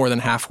a little more than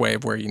halfway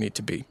of where you need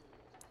to be.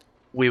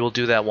 We will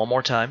do that one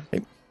more time.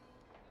 Okay.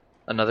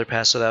 Another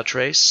Pass Without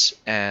Trace.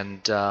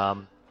 And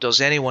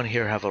does anyone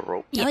here have a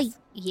rope? Oh,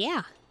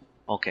 yeah.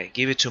 Okay,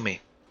 give it to me.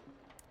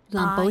 You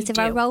want both of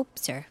our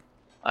ropes, or?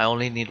 I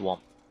only need one.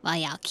 Well,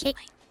 yeah, I'll keep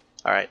mine.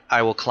 All right,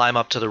 I will climb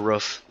up to the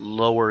roof,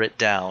 lower it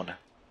down,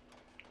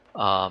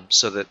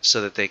 so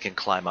that they can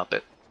climb up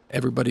it.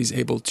 Everybody's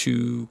able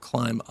to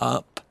climb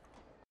up.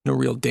 No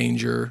real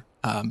danger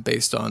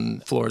based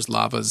on Floor's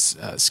Lava's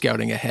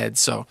scouting ahead.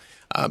 So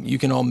you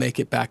can all make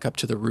it back up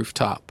to the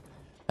rooftop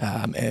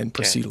and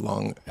proceed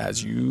along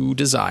as you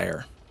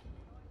desire.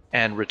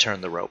 And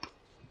return the rope.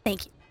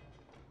 Thank you.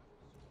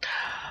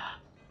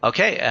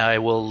 Okay, I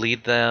will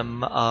lead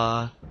them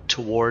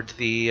toward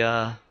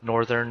the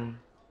northern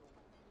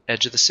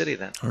edge of the city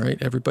then. All right,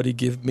 everybody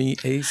give me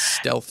a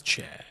stealth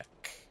check.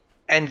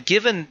 And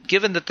given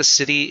that the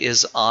city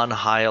is on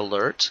high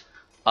alert,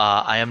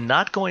 I am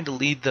not going to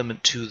lead them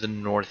to the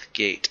north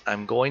gate.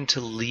 I'm going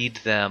to lead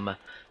them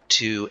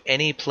to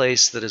any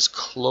place that is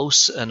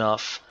close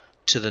enough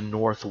to the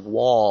north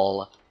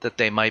wall that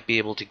they might be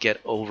able to get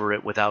over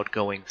it without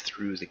going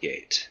through the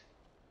gate.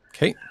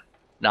 Okay.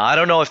 Now, I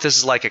don't know if this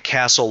is like a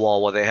castle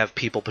wall where they have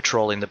people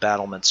patrolling the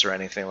battlements or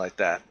anything like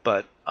that,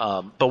 but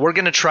we're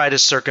going to try to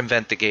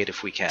circumvent the gate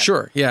if we can.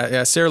 Sure. Yeah.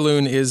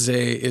 Serloon is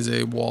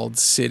a walled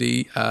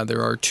city.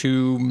 There are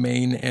 2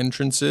 main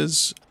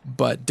entrances,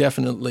 but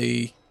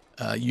definitely,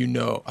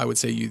 I would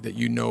say that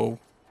you know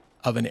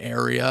of an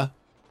area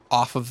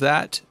off of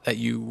that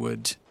you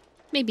would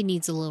Maybe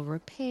needs a little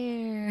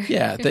repair.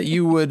 Yeah, that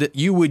you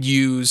would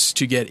use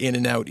to get in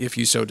and out if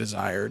you so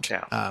desired.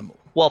 Yeah.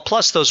 Well,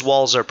 plus those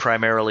walls are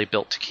primarily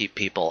built to keep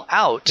people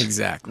out.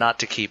 Exactly. Not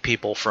to keep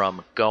people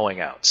from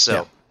going out.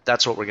 So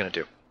that's what we're going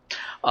to do.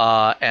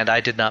 And I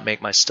did not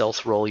make my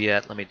stealth roll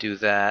yet. Let me do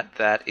that.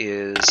 That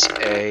is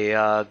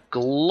a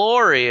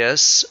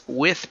glorious,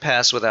 with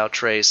Pass Without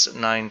Trace,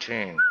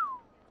 19.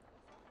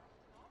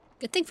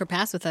 Good thing for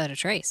Pass Without a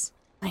Trace.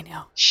 I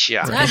know.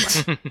 Yeah.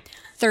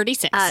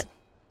 36.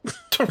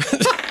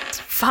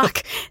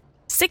 Fuck.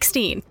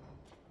 16.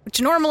 Which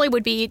normally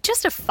would be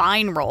just a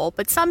fine roll,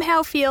 but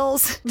somehow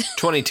feels...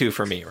 22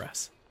 for me,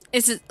 Russ.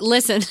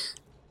 Listen,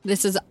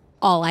 this is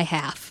all I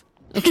have.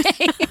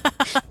 Okay?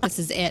 This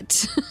is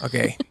it.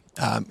 Okay.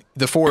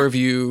 The 4 of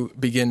you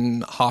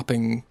begin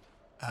hopping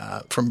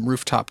from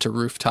rooftop to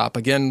rooftop,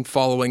 again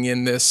following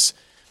in this,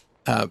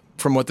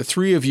 from what the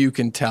 3 of you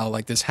can tell,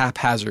 like this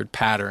haphazard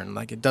pattern.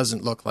 Like it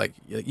doesn't look like...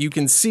 You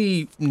can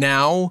see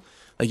now,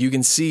 like you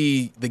can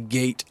see the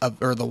gate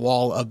or the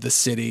wall of the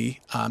city,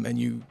 and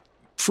you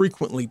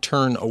frequently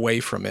turn away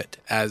from it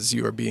as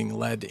you are being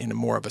led in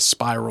more of a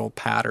spiral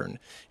pattern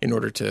in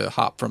order to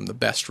hop from the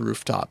best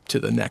rooftop to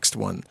the next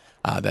one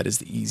that is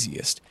the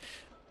easiest.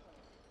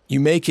 You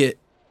make it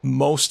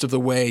most of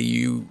the way.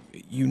 You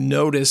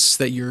notice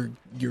that you're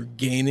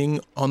gaining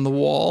on the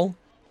wall,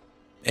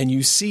 And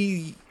you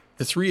see,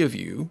 the three of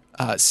you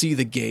see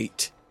the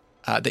gate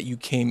that you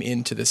came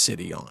into the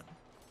city on.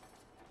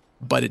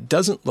 But it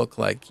doesn't look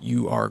like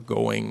you are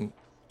going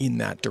in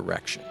that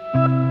direction.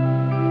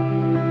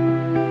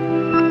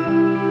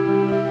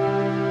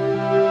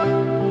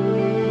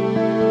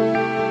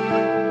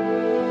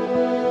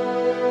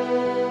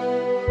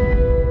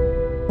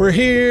 We're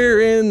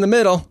here in the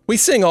middle. We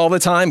sing all the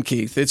time,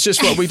 Keith. It's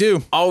just what we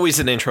do. Always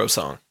an intro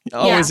song.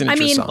 Always an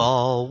intro song.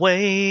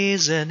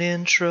 Always an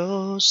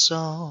intro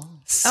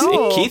song.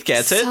 Oh, Keith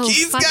gets it. So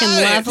Keith fucking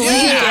got lovely. it.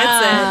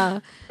 Yeah.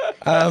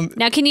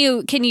 Now, can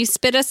you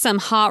spit us some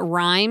hot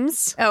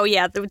rhymes? Oh,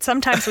 yeah.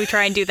 Sometimes we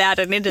try and do that,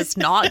 and it is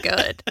not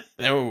good.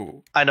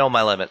 No. I know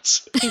my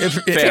limits.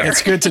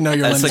 It's good to know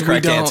your That's limits. the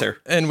correct We don't, answer.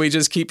 and we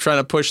just keep trying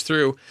to push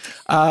through.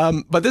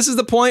 But this is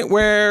the point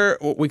where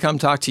we come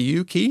talk to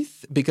you,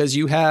 Keith, because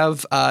you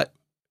have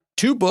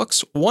two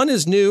books. One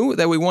is new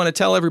that we want to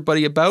tell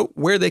everybody about,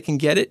 where they can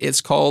get it.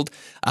 It's called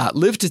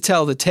Live to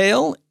Tell the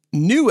Tale,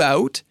 new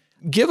out.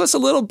 Give us a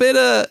little bit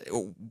of,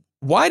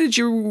 why did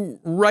you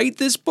write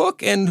this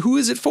book and who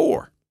is it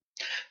for?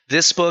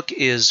 This book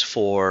is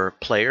for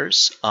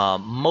players,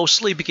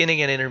 mostly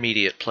beginning and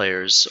intermediate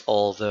players,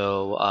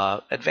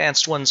 although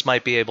advanced ones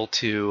might be able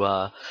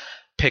to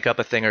pick up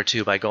a thing or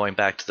two by going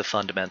back to the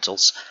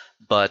fundamentals.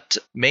 But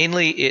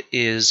mainly it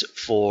is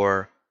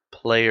for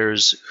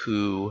players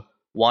who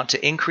want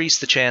to increase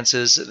the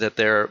chances that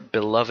their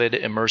beloved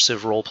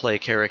immersive roleplay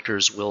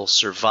characters will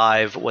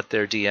survive what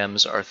their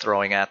DMs are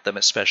throwing at them,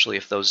 especially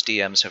if those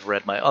DMs have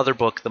read my other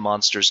book, The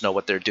Monsters Know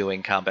What They're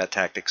Doing, Combat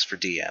Tactics for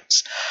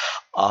DMs.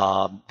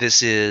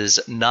 This is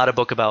not a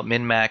book about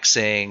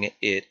min-maxing.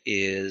 It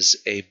is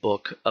a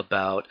book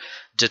about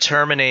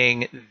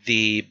determining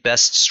the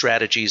best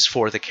strategies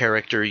for the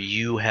character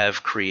you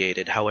have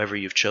created, however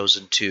you've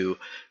chosen to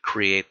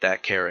create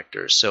that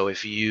character. So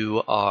if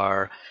you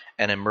are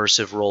an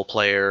immersive role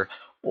player,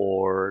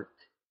 or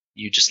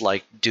you just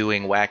like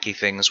doing wacky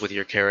things with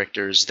your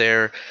characters,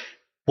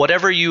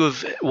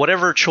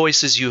 whatever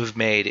choices you have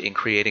made in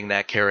creating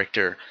that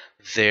character,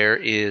 there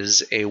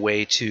is a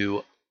way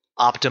to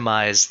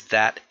optimize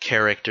that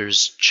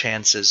character's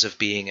chances of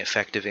being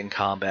effective in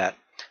combat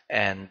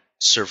and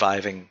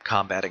surviving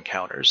combat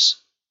encounters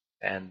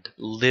and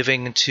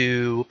living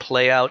to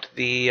play out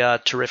the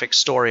terrific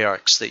story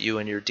arcs that you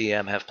and your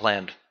DM have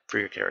planned for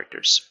your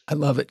characters. I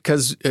love it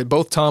because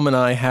both Tom and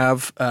I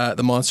have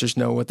The Monsters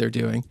Know What They're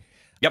Doing.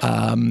 Yep.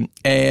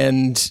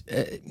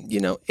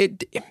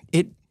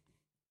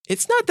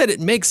 It's not that it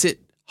makes it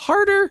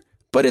harder,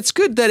 but it's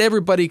good that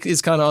everybody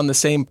is kind of on the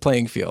same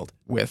playing field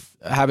with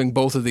having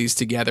both of these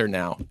together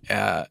now.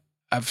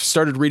 I've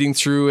started reading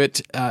through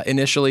it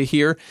initially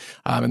here,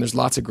 and there's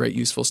lots of great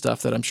useful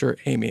stuff that I'm sure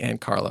Amy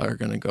and Carla are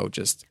going to go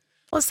just...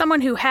 Well, as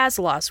someone who has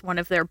lost one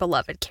of their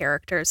beloved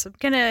characters, I'm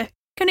gonna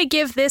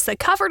give this a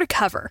cover to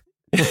cover.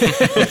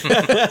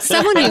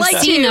 Someone who's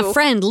seen a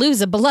friend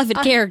lose a beloved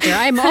character.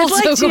 I'm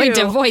also going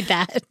to avoid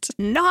that.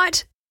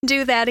 Not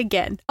do that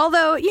again.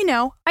 Although,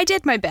 I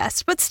did my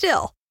best, but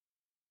still,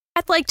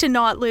 I'd like to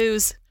not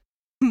lose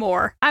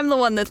more. I'm the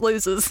one that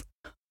loses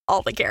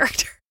all the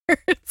characters.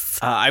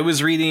 I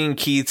was reading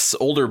Keith's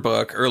older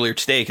book earlier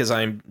today because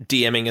I'm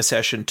DMing a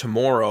session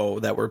tomorrow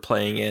that we're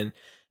playing in.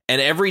 And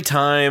every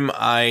time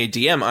I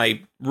DM,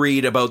 I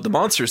read about the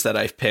monsters that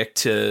I've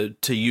picked to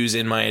use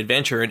in my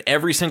adventure. And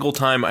every single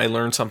time I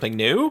learn something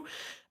new.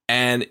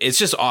 And it's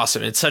just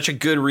awesome. It's such a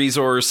good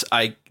resource.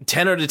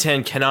 10 out of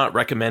 10 cannot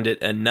recommend it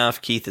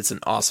enough. Keith, it's an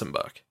awesome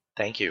book.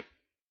 Thank you.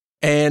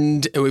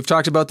 And we've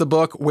talked about the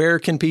book. Where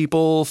can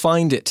people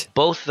find it?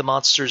 Both The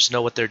Monsters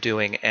Know What They're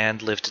Doing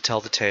and Live to Tell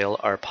the Tale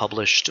are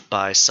published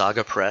by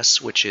Saga Press,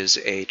 which is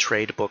a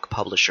trade book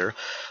publisher,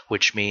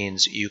 which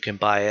means you can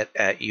buy it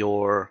at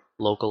your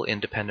local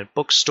independent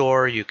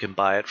bookstore. You can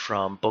buy it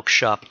from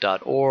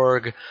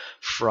bookshop.org,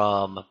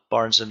 from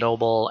Barnes &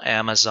 Noble,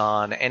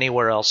 Amazon,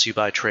 anywhere else you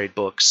buy trade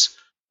books.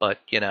 But,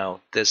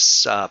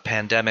 this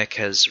pandemic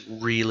has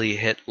really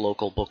hit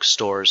local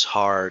bookstores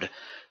hard.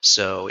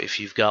 So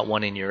if you've got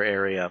one in your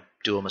area,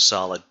 do them a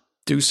solid.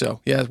 Do so.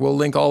 Yeah, we'll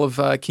link all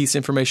of Keith's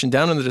information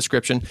down in the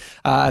description.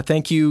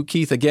 Thank you,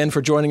 Keith, again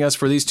for joining us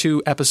for these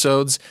 2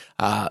 episodes.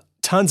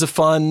 Tons of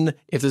fun.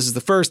 If this is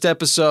the first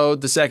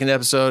episode, the second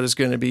episode is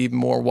going to be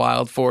more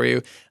wild for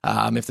you.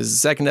 If this is the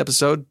second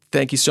episode,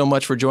 thank you so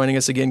much for joining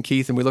us again,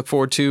 Keith, and we look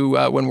forward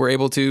to when we're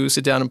able to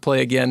sit down and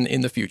play again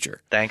in the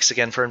future. Thanks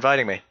again for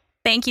inviting me.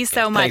 Thank you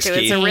so much. Thanks, It was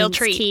Keith. a real Thanks,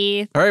 treat.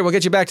 Keith. All right, we'll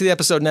get you back to the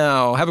episode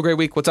now. Have a great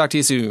week. We'll talk to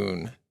you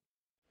soon.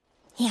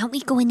 Hey, aren't we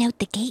going out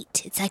the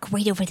gate? It's like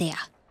right over there.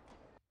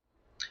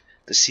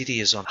 The city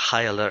is on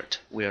high alert.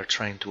 We are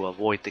trying to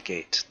avoid the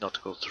gate,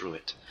 not go through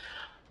it.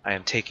 I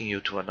am taking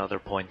you to another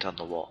point on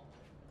the wall.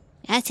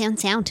 That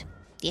sounds sound.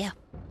 Yeah,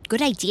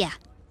 good idea.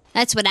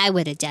 That's what I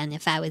would have done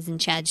if I was in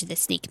charge of the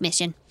sneak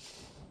mission.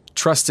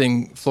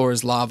 Trusting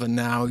Flora's lava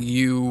now,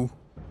 you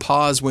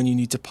pause when you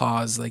need to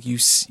pause. Like you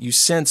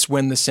sense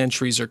when the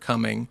sentries are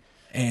coming,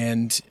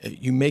 and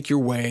you make your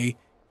way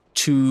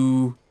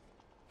to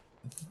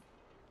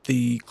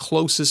the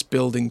closest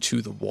building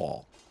to the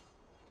wall.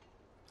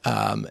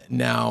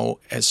 Now,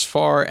 as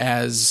far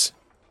as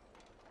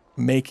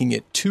making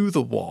it to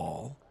the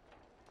wall,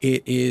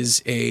 it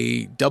is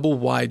a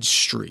double-wide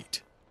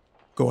street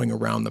going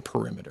around the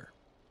perimeter.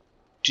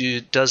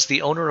 Does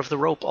the owner of the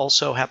rope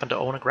also happen to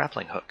own a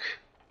grappling hook?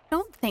 I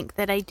don't think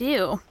that I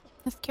do.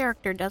 This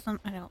character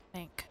doesn't, I don't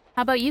think.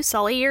 How about you,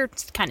 Sully? You're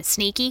kind of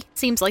sneaky.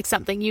 Seems like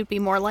something you'd be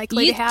more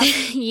likely to have.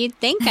 You'd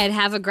think I'd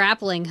have a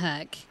grappling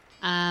hook.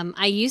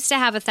 I used to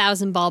have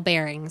 1,000 ball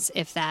bearings,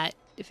 if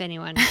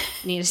anyone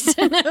needs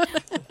to know.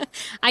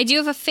 I do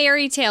have a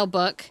fairy tale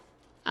book.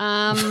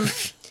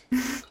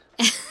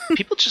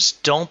 People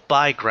just don't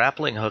buy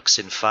grappling hooks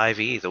in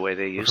 5e the way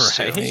they used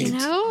to. You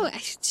know,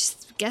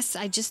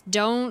 I just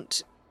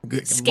don't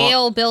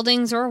scale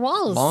buildings or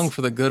walls. Long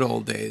for the good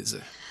old days.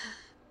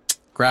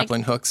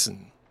 Grappling hooks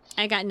and...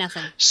 I got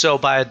nothing. So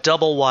by a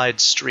double-wide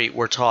street,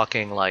 we're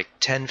talking like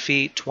 10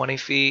 feet, 20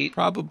 feet?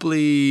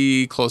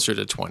 Probably closer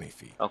to 20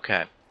 feet.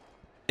 Okay.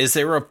 Is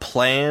there a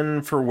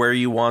plan for where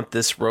you want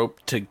this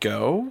rope to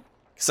go?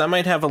 Because I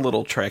might have a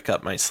little trick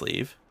up my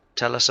sleeve.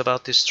 Tell us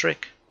about this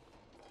trick.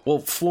 Well,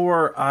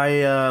 Floor,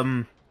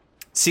 I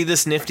see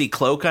this nifty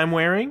cloak I'm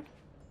wearing?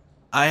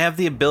 I have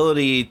the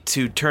ability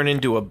to turn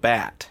into a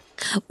bat.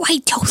 Oh, I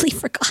totally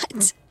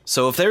forgot.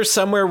 So if there's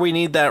somewhere we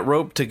need that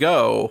rope to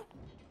go,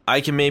 I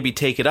can maybe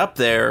take it up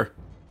there,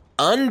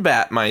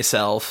 unbat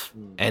myself,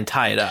 and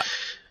tie it up.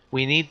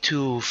 We need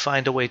to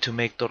find a way to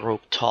make the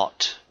rope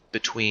taut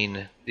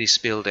between this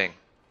building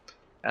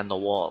and the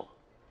wall.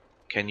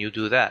 Can you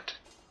do that?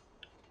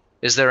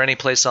 Is there any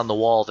place on the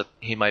wall that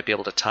he might be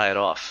able to tie it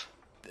off?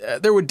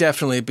 There would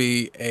definitely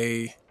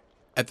be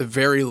at the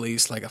very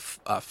least, like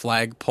a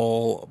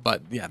flagpole.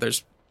 But yeah,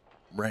 there's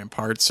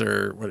ramparts,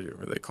 or what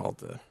are they called?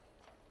 The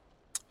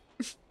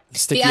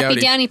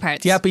uppy-downy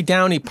parts. The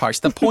uppy-downy parts.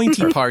 The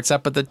pointy parts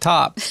up at the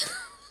top.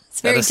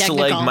 It's very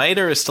technical. A stalagmite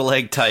or a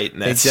stalactite in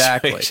that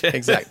situation?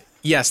 Exactly.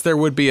 Yes, there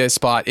would be a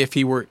spot if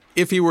he were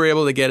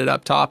able to get it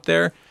up top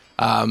there.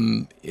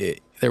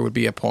 There would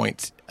be a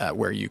point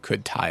where you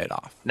could tie it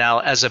off. Now,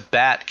 as a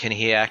bat, can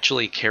he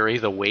actually carry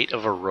the weight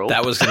of a rope?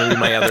 That was going to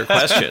be my other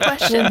question.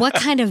 Well, what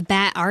kind of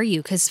bat are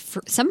you? Because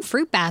some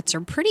fruit bats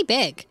are pretty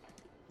big,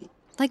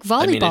 like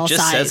volleyball it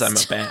just size. says I'm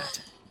a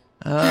bat.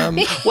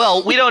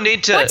 Well, we don't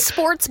need to... What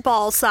sports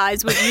ball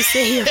size would you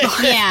say you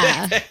are?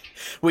 Yeah.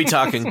 We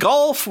talking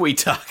golf? We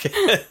talking...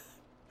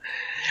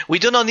 We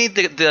do not need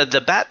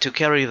the bat to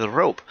carry the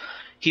rope.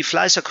 He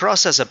flies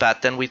across as a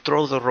bat, then we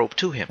throw the rope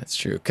to him. That's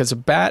true, because a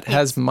bat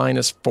has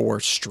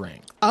 -4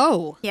 strength.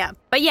 Oh. Yeah.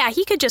 But yeah,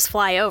 he could just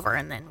fly over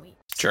and then we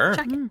Sure.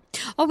 check it.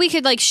 Or we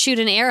could shoot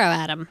an arrow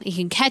at him. You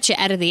can catch it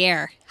out of the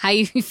air. How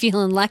you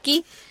feeling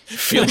lucky?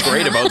 Feel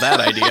great about that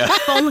idea.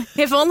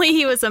 If only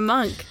he was a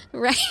monk.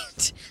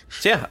 Right.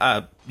 So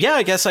yeah,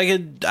 I guess I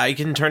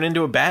can turn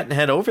into a bat and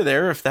head over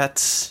there if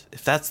that's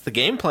the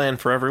game plan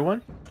for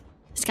everyone.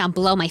 It's gonna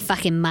blow my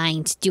fucking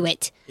mind. Do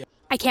it.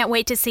 I can't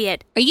wait to see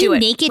it. Are you Do it.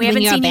 naked we when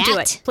haven't you're a seen you do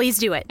bat? it. Please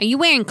do it. Are you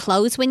wearing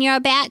clothes when you're a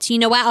bat? You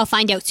know what? I'll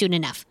find out soon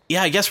enough.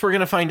 Yeah, I guess we're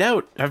gonna find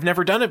out. I've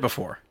never done it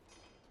before.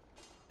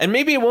 And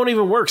maybe it won't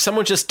even work.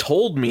 Someone just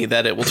told me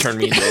that it will turn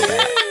me into a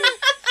bat.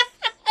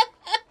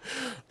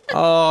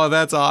 Oh,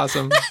 that's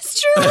awesome.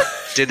 That's true.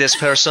 Did this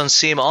person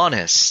seem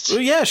honest? Well,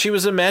 yeah, she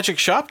was a magic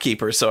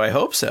shopkeeper, so I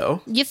hope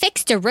so. You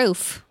fixed a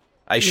roof.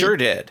 I sure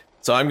did.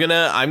 So I'm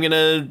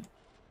gonna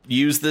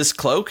use this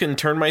cloak and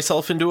turn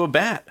myself into a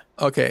bat.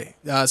 Okay,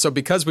 so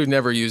because we've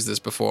never used this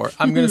before,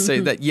 I'm going to say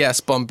that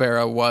yes,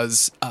 Bombera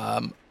was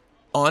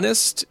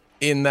honest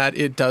in that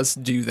it does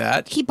do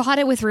that. He bought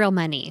it with real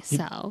money,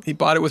 so He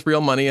bought it with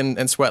real money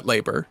and sweat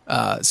labor,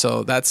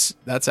 so that's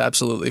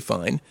absolutely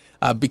fine.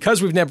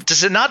 Because we've never...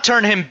 Does it not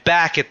turn him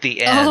back at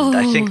the end?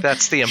 I think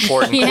that's the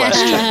important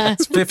question.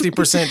 It's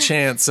 50%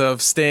 chance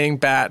of staying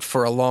bat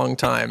for a long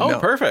time. Oh, No.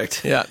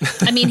 perfect. Yeah.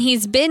 I mean,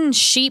 he's been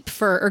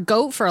or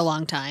goat for a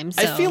long time.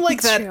 So. I feel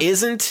like that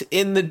isn't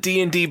in the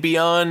D&D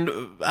Beyond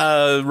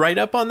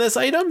write-up on this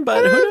item,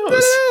 but who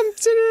knows?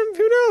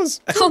 Who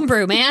knows?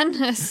 Homebrew, man.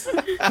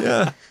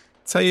 Yeah.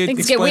 That's how you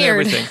Things get explain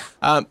weird. everything.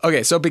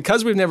 Okay, so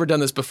because we've never done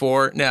this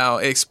before, now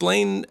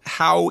explain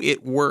how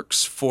it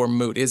works for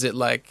Moot. Is it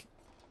like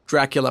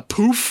Dracula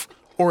poof,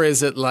 or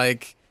is it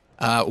like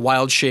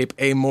wild shape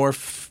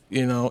amorph,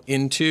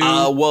 into...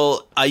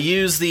 Well, I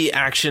use the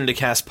action to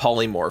cast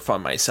polymorph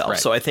on myself, Right.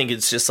 so I think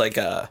it's just like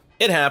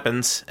it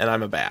happens, and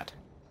I'm a bat.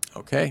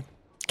 Okay.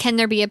 Can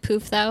there be a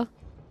poof though?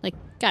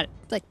 Got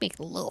it. Make it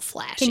a little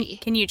flashy.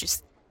 Can you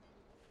just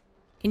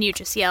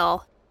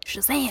yell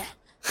Shazam?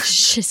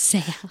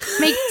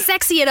 Shazam.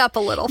 Sexy it up a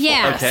little. For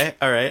Yeah. us. Okay,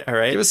 all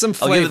right. Give us some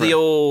I'll give it flavor. the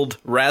old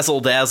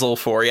razzle-dazzle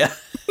for you.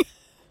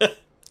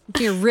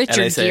 You're And I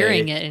Richard say-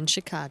 Gearing it in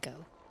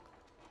Chicago.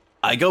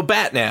 I go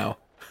bat now.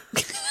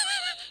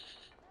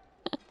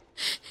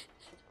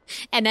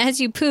 And as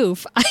you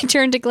poof, I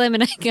turn to Glim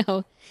and I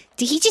go,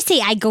 did he just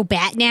say I go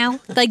bat now?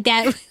 Like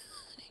that?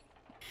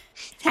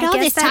 I all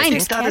guess this that's time.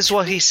 his That is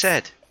what he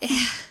said. Okay.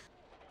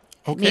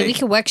 Maybe we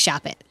could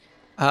workshop it.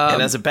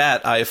 And as a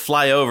bat, I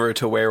fly over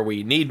to where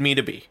we need me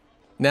to be.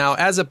 Now,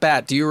 as a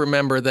bat, do you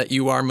remember that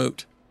you are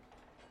Moot?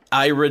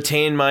 I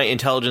retain my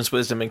intelligence,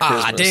 wisdom, and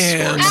charisma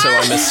damn. scores, so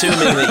I'm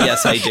assuming that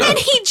yes, I do. And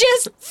he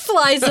just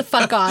flies the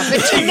fuck off.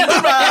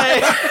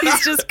 Goodbye.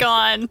 He's just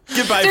gone.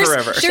 Goodbye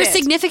forever. There's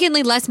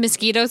significantly less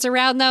mosquitoes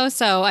around, though,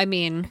 so, I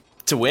mean...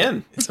 To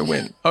win. It's a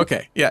win.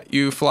 Okay, yeah,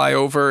 you fly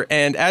over,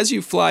 and as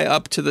you fly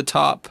up to the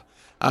top,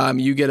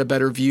 you get a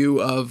better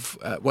view of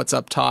what's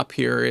up top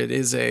here. It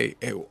is a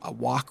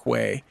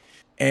walkway,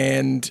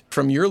 and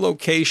from your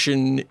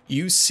location,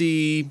 you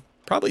see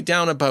probably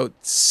down about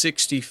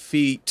 60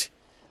 feet,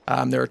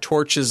 there are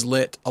torches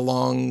lit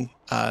along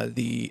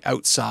the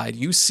outside.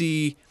 You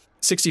see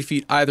 60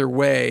 feet either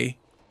way,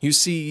 you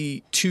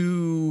see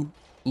two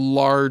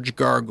large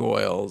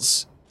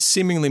gargoyles,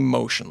 seemingly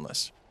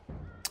motionless.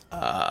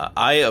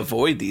 I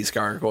avoid these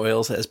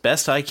gargoyles as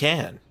best I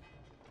can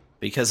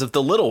because of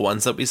the little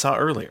ones that we saw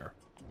earlier.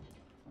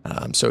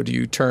 So do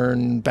you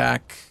turn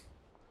back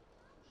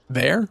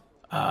there?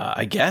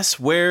 I guess.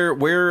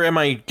 Where am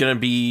I going to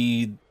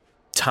be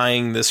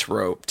tying this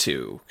rope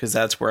to? Because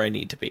that's where I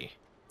need to be.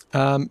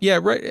 Yeah,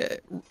 right.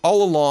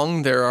 All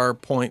along there are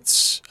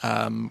points,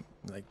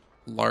 like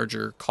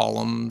larger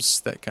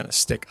columns that kind of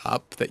stick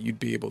up that you'd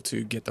be able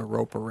to get the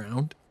rope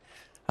around.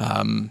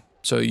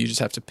 So you just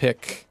have to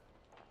pick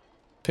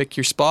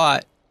your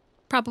spot.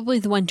 Probably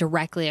the one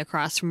directly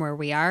across from where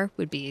we are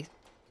would be...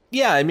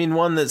 Yeah, I mean,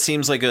 one that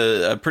seems like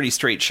a pretty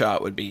straight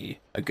shot would be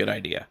a good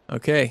idea.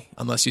 Okay,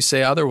 unless you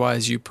say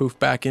otherwise, you poof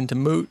back into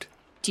Moot.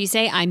 Do you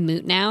say I'm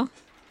Moot now?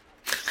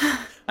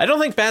 I don't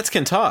think bats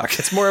can talk.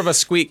 It's more of a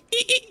squeak.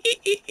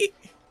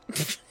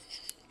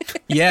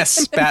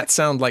 Yes, bats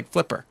sound like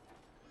Flipper.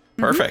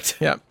 Perfect.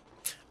 Yeah.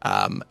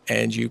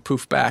 And you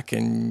poof back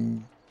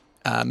and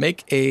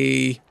make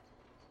a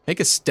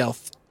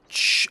stealth.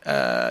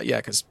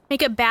 Because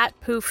Make a bat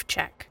poof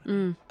check.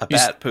 A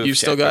bat poof. You've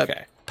still check, got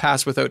okay.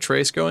 pass without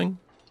trace going.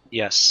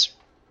 Yes.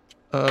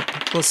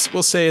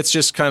 We'll say it's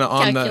just kind of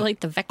on Calculate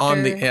the vector.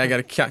 I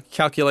got to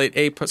calculate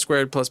a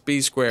squared plus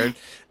b squared.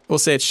 We'll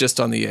say it's just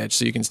on the edge,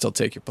 so you can still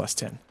take your plus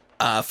 10.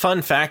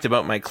 Fun fact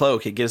about my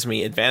cloak: it gives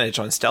me advantage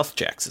on stealth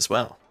checks as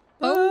well.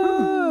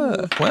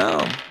 Oh,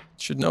 well,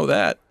 should know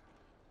that.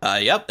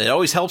 Yep, it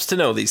always helps to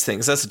know these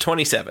things. That's a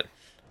 27.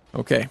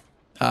 Okay.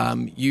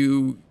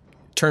 You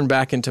turn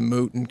back into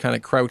Moot and kind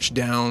of crouch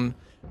down.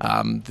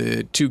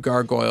 The two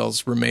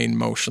gargoyles remain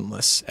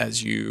motionless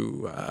as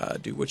you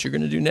do what you're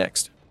going to do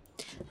next.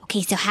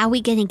 Okay, so how are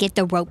we going to get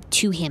the rope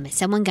to him? Is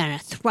someone going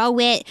to throw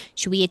it?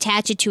 Should we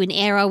attach it to an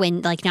arrow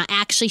and, like, not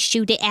actually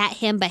shoot it at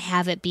him, but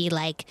have it be,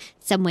 like,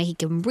 somewhere he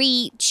can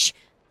reach?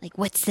 Like,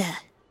 what's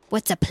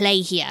the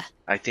play here?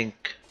 I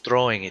think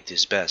throwing it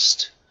is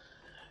best.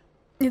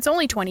 It's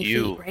only 20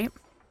 feet, right?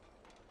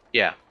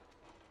 Yeah.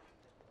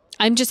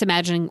 I'm just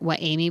imagining what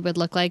Amy would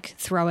look like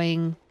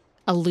throwing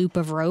a loop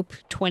of rope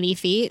 20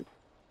 feet.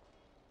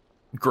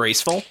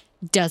 Graceful.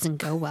 Doesn't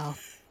go well.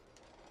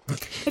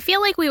 I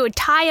feel like we would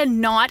tie a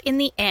knot in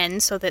the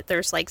end so that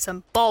there's like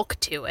some bulk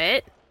to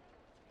it,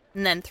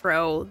 and then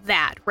throw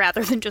that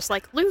rather than just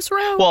like loose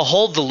rope. Well,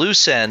 hold the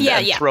loose end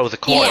and throw the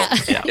coil.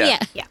 Yeah.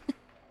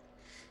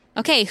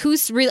 Okay,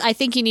 I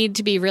think you need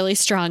to be really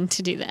strong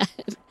to do that.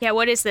 Yeah,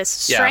 what is this?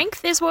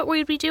 Strength is what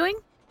we'd be doing?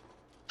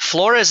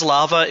 Flores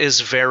lava is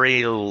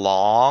very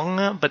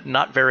long, but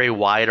not very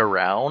wide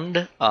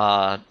around.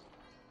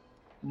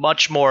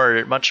 Much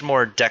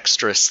more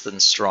dexterous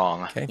than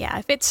strong. Okay. Yeah,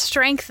 if it's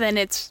strength, then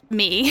it's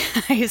me,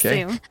 I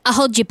assume. I'll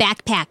hold your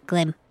backpack,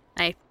 Glim.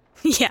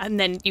 Yeah, and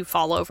then you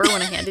fall over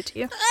when I hand it to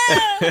you.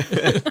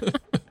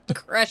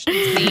 Crushed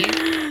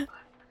me.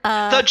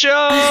 The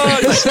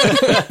jokes!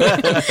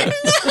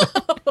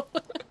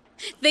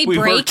 They We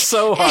break. worked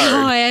so hard.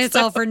 Oh, it's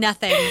all for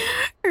nothing.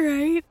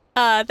 Right.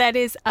 That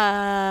is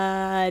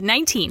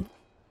 19.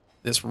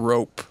 This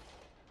rope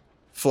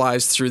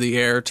flies through the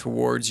air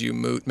towards you,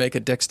 Moot. Make a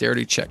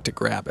dexterity check to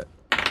grab it.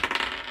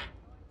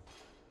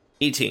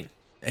 18.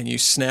 And you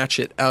snatch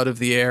it out of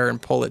the air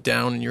and pull it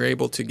down, and you're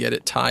able to get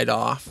it tied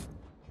off.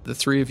 The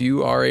three of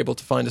you are able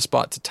to find a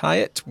spot to tie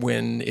it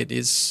when it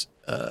is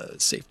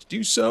safe to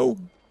do so.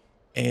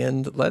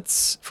 And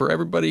for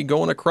everybody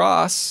going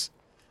across,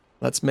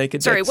 let's make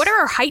it. Sorry, what are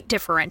our height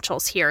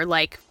differentials here?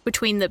 Like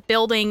between the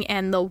building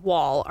and the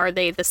wall? Are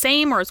they the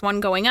same, or is one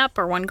going up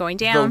or one going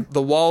down?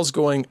 The wall's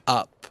going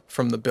up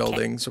from the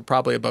building, so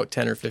probably about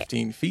 10 or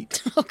 15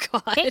 feet. Oh,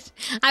 God.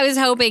 I was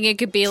hoping it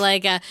could be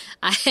like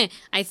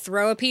I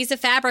throw a piece of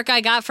fabric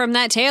I got from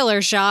that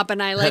tailor shop,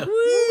 and I like,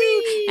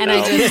 whee, and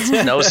I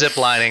just... No zip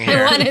lining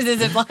here. I wanted to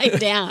zip line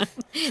down.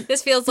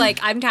 This feels like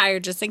I'm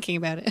tired just thinking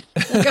about it.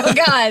 Like, oh,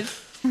 God.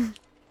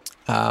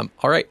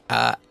 All right,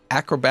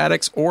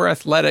 acrobatics or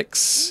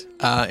athletics,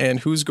 and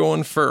who's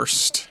going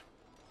first?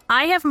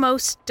 I have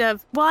most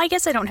of... Well, I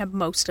guess I don't have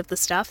most of the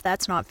stuff.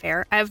 That's not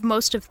fair. I have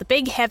most of the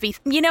big, heavy...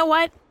 You know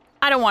what?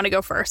 I don't want to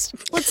go first.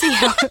 Let's see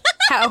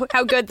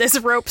how good this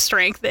rope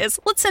strength is.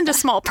 Let's send a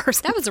small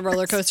person. That was a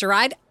roller coaster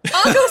ride.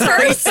 I'll go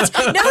first.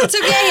 No, it's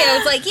okay. I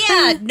was like,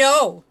 yeah,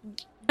 no.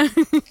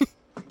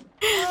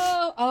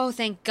 Oh,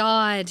 thank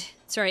God.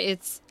 Sorry,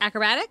 it's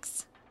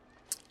acrobatics?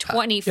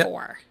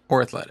 24.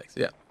 Or athletics,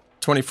 yeah.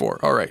 24,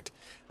 all right.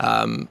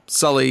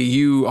 Sully,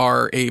 you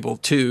are able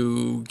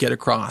to get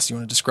across. You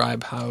want to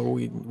describe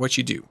what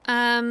you do?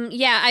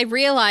 Yeah, I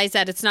realize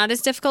that it's not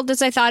as difficult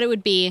as I thought it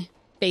would be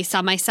based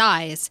on my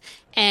size.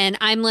 And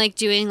I'm like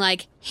doing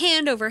like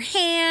hand over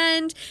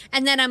hand,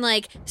 and then I'm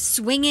like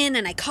swinging,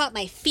 and I caught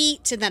my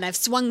feet, and then I've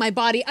swung my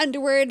body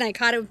underward, and I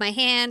caught it with my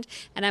hand,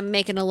 and I'm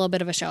making a little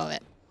bit of a show of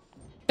it.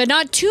 But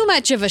not too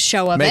much of a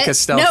show of it. Make a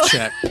stealth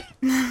check.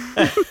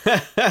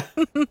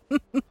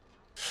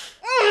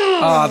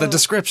 The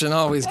description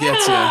always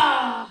gets you.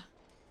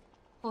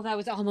 Well, that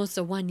was almost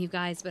a 1, you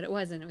guys, but it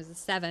wasn't. It was a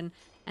 7.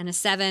 And a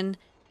 7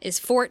 is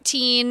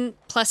 14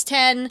 plus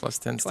 10. Plus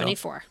 10 stealth.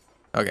 24.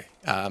 Okay.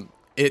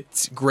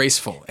 It's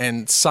graceful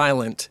and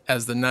silent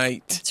as the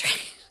night. That's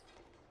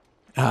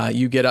right.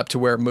 You get up to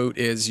where Moot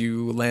is.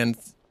 You land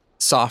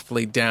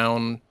softly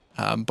down.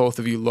 Both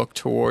of you look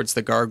towards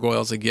the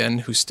gargoyles again,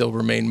 who still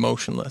remain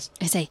motionless.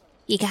 I say,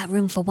 you got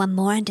room for one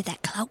more under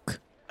that cloak?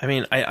 I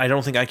mean, I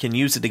don't think I can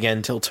use it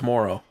again till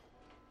tomorrow.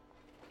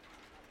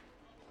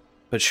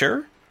 But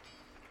sure.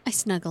 I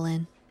snuggle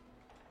in.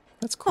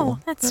 That's cool.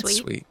 Oh, that's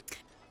sweet.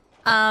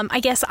 I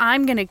guess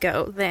I'm going to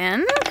go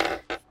then.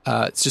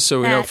 It's just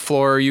so we know,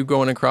 Floor, are you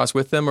going across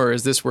with them, or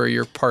is this where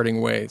you're parting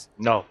ways?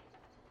 No,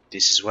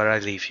 this is where I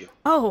leave you.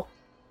 Oh,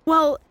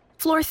 well,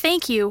 Floor,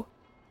 thank you.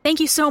 Thank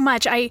you so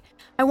much. I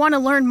want to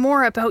learn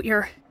more about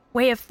your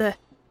way of the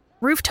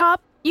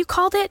rooftop, you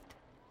called it.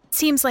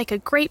 Seems like a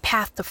great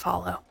path to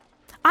follow.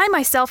 I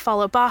myself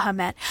follow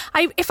Bahamut.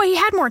 If I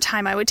had more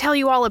time, I would tell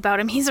you all about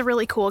him. He's a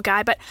really cool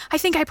guy, but I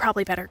think I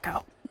probably better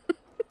go.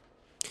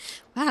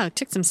 Wow, it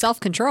took some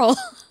self-control.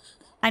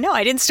 I know,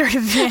 I didn't start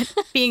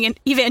being an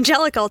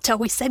evangelical till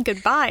we said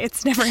goodbye.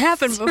 It's never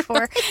happened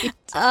before.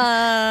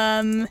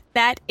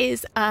 That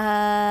is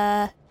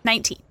 19.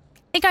 I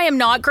think I am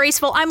not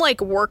graceful. I'm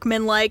like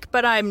workmanlike,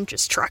 but I'm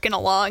just trucking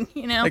along,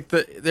 you know? Like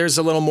there's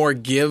a little more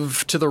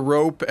give to the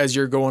rope as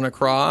you're going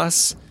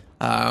across.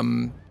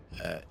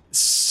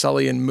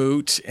 Sully and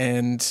Moot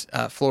and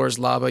Floor's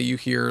Lava, you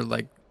hear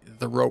like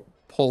the rope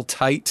pull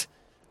tight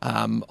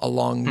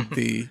along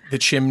the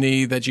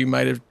chimney that you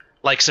might have.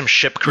 Like some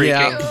ship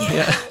creaking.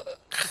 Yeah.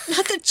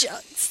 Not the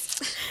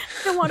jugs.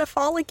 I don't want to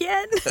fall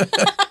again.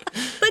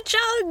 The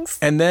jugs.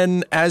 And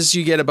then as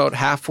you get about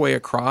halfway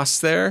across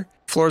there,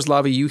 Floor's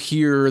Lava, you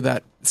hear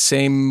that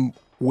same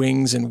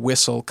wings and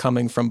whistle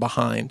coming from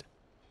behind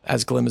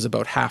as Glim is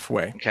about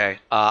halfway. Okay,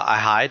 I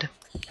hide.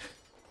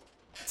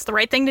 It's the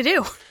right thing to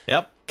do.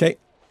 Yep. Okay.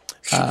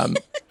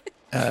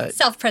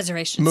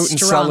 Self-preservation. Moot and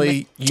strong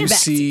Sully, with you Tibet.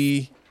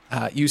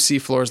 see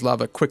Floor's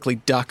Lava quickly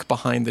duck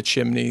behind the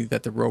chimney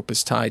that the rope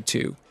is tied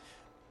to.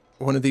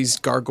 One of these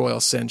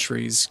gargoyle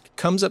sentries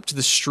comes up to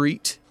the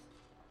street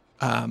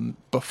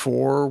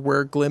before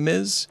where Glim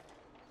is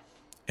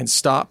and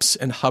stops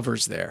and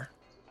hovers there.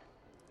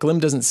 Glim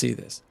doesn't see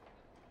this.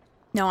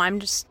 No, I'm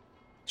just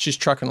She's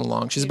trucking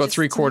along. She's about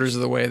 3/4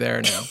 of the way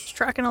there now.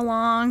 trucking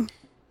along.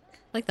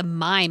 Like the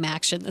mime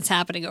action that's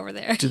happening over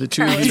there. Do the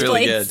two of Charlie's you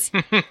Really Blades.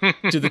 good.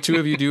 do the two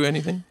of you do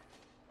anything?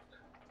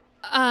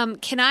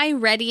 Can I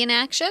ready an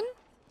action?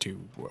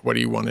 What do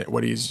you want?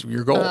 What is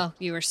your goal? Oh,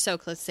 you were so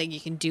close to saying you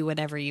can do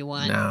whatever you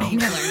want. No. You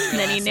learned your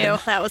Then he lesson. knew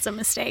that was a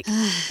mistake.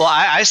 Well,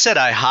 I said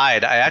I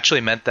hide. I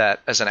actually meant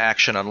that as an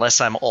action unless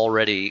I'm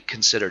already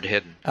considered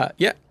hidden.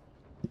 Yeah.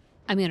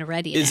 I'm going to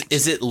ready an action.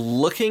 Is it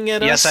looking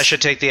at us? Yes, I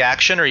should take the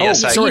action, or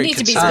yes, I sorry. You need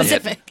to be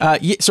consider it?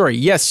 specific. Sorry.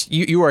 Yes,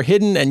 you are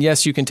hidden, and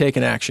yes, you can take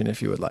an action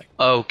if you would like.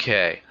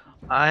 Okay.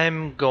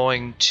 I'm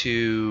going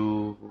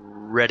to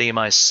ready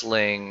my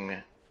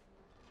sling.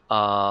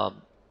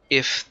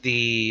 If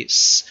the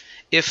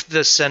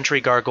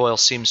sentry gargoyle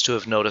seems to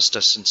have noticed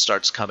us and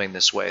starts coming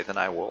this way, then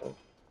I will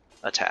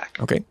attack.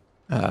 Okay.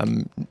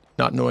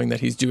 Not knowing that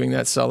he's doing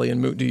that, Sully and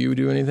Moot, do you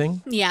do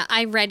anything? Yeah,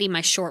 I ready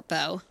my short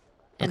bow.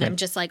 And Okay. I'm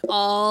just like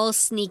all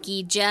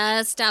sneaky,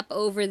 just up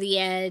over the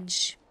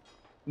edge.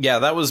 Yeah,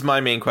 that was my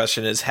main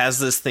question: is has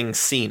this thing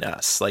seen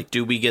us? Like,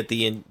 do we get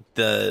the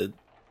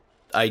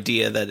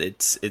idea that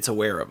it's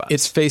aware of us?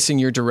 It's facing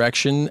your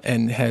direction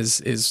and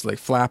is like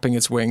flapping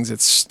its wings.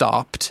 It's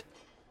stopped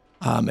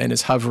and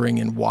is hovering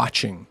and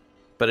watching.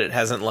 But it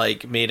hasn't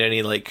like made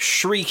any like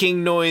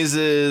shrieking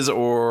noises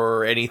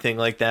or anything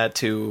like that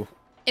to.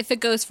 If it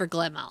goes for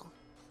Glim, I'll.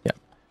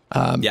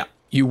 Yeah.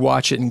 You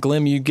watch it, and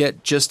Glim, you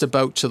get just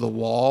about to the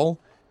wall,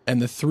 and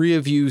the three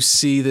of you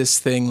see this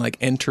thing like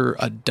enter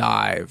a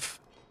dive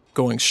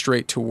going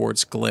straight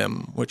towards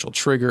Glim, which will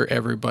trigger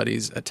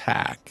everybody's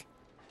attack,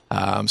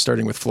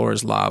 starting with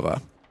Floor's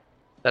Lava.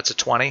 That's a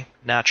 20.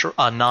 Natural,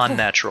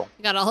 non-natural.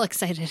 I got all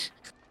excited.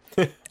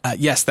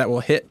 Yes, that will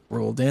hit.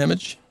 Roll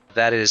damage.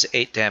 That is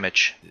 8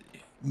 damage.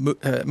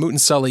 Moot and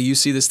Sully, you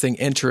see this thing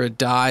enter a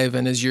dive,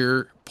 and as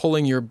you're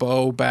pulling your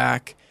bow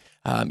back,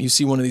 you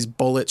see one of these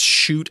bullets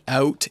shoot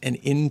out and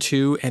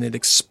into, and it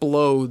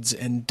explodes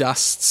and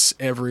dusts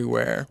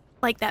everywhere.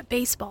 Like that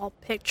baseball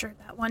picture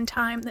that one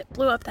time that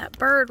blew up that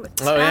bird with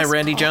his Oh yeah, fastball.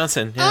 Randy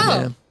Johnson. Yeah. Oh,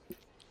 Yeah.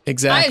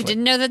 Exactly. I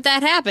didn't know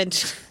that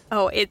happened.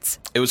 Oh, it's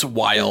It was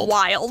wild.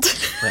 wild.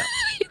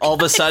 All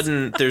of a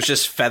sudden, there's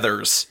just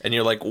feathers, and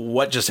you're like,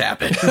 "What just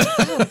happened?"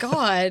 Oh,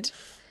 God.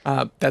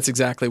 That's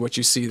exactly what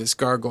you see. This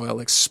gargoyle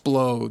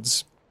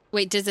explodes.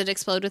 Wait, does it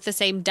explode with the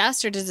same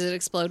dust, or does it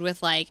explode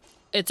with, like,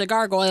 it's a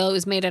gargoyle, it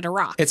was made out of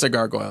rock? It's a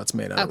gargoyle. It's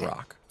made out of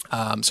rock.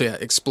 So yeah,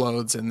 it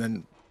explodes, and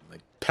then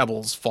like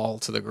pebbles fall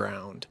to the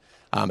ground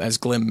as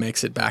Glim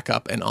makes it back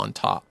up and on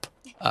top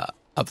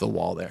of the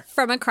wall there.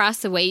 From across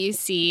the way, you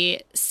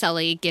see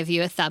Sully give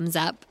you a thumbs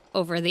up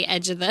over the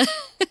edge of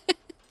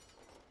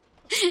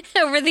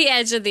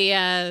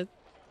the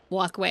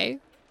walkway.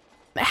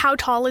 How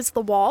tall is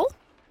the wall?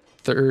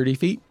 30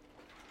 feet.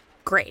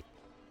 Great.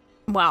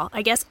 Well,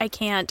 I guess I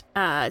can't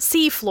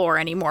see Floor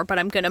anymore, but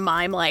I'm going to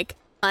mime, like,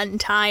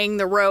 untying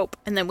the rope,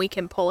 and then we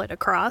can pull it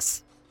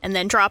across and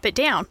then drop it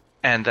down.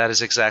 And that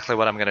is exactly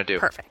what I'm going to do.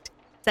 Perfect.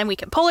 Then we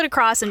can pull it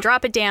across and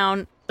drop it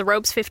down. The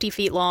rope's 50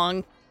 feet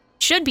long.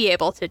 Should be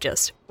able to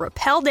just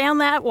rappel down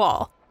that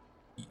wall.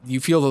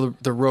 You feel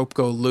the rope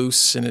go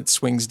loose, and it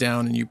swings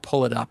down, and you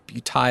pull it up.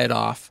 You tie it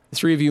off. The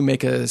three of you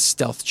make a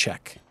stealth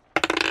check.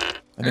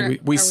 I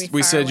think we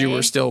said you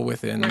were still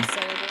within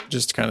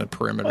just kind of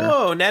perimeter.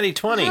 Oh, natty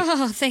 20.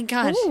 Oh, thank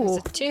God. Ooh. It was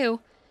a 2.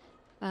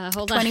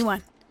 Hold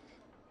 21.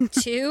 on.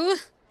 2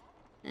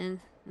 and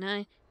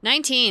 9.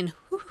 19.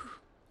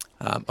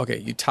 Okay,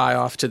 you tie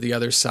off to the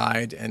other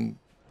side, and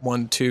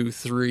 1, 2,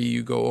 3,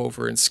 you go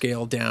over and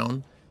scale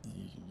down.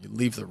 You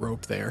leave the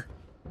rope there.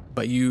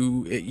 But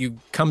you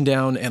come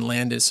down and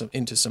land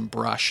into some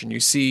brush, and you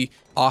see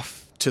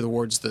off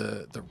towards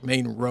the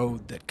main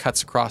road that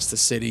cuts across the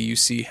city, you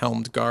see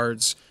helmed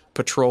guards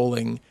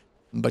patrolling,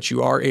 but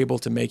you are able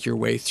to make your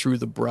way through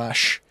the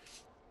brush.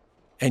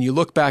 And you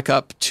look back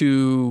up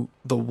to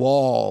the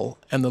wall,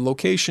 and the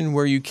location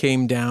where you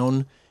came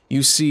down,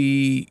 you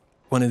see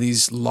one of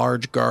these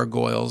large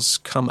gargoyles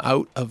come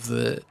out of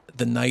the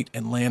night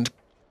and land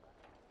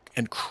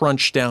and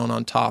crunch down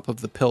on top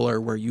of the pillar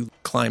where you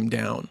climbed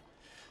down.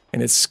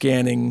 And it's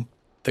scanning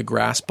the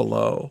grass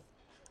below.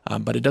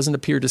 But it doesn't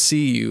appear to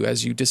see you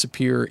as you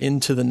disappear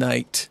into the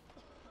night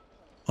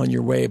on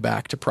your way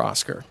back to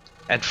Prosker.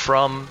 And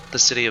from the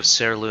city of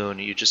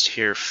Serloon, you just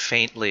hear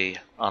faintly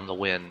on the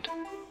wind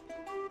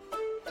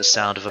the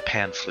sound of a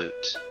pan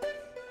flute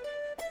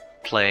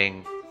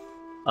playing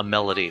a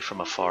melody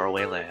from a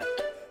faraway land.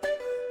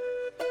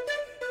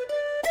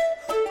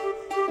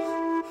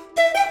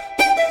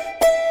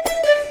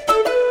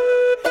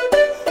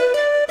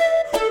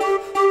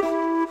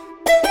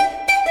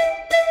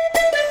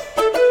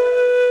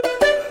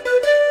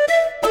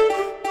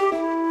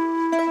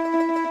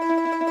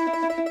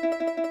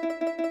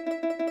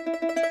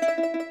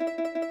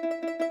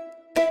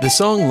 The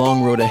song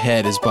Long Road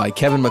Ahead is by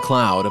Kevin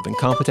MacLeod of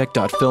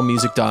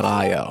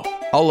incompetech.filmmusic.io.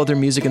 All other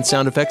music and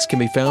sound effects can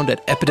be found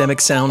at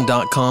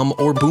epidemicsound.com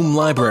or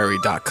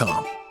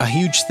boomlibrary.com. A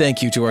huge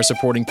thank you to our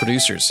supporting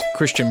producers,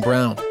 Christian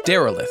Brown,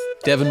 Derelith,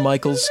 Devin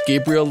Michaels,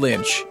 Gabriel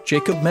Lynch,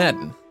 Jacob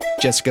Madden,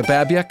 Jessica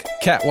Babiak,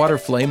 Kat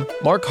Waterflame,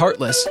 Mark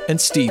Hartless, and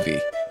Stevie.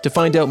 To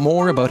find out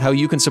more about how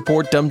you can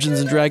support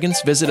Dungeons &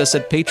 Dragons, visit us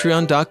at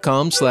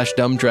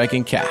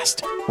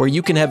patreon.com/dumbdragoncast, where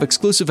you can have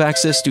exclusive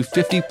access to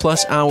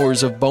 50-plus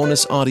hours of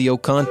bonus audio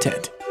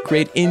content,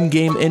 create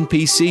in-game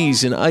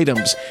NPCs and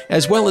items,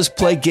 as well as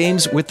play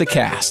games with the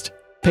cast.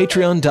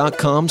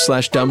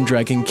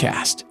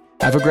 Patreon.com/dumbdragoncast.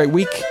 Have a great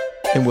week,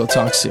 and we'll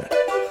talk soon.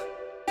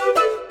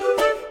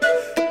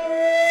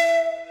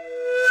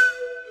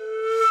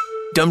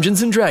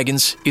 Dungeons &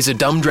 Dragons is a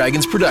Dumb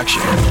Dragons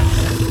production.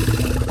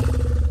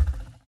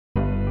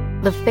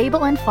 The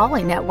Fable and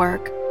Folly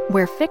Network,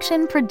 where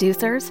fiction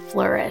producers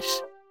flourish.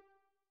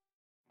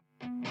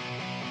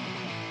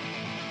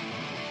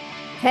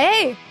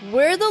 Hey,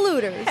 we're the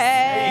Looters.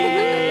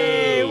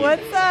 Hey,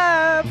 what's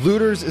up?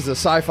 Looters is a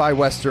sci-fi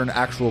western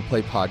actual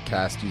play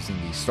podcast using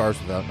the Stars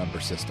Without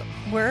Number system.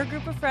 We're a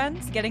group of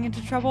friends getting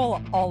into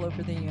trouble all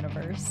over the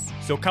universe.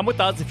 So come with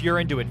us if you're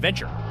into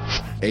adventure.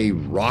 A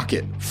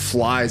rocket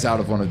flies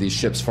out of one of these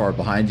ships far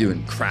behind you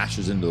and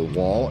crashes into the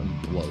wall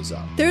and blows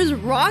up. There's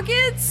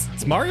rockets?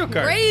 It's Mario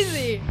Kart.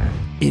 Crazy.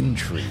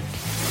 Intrigue.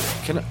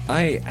 Can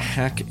I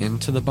hack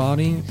into the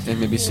body and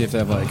maybe see if they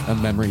have like a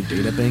memory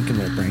data bank in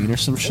their brain or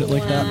some shit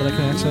like that I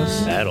can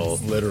access? That'll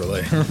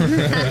literally.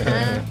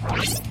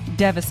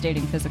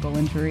 Devastating physical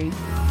injury.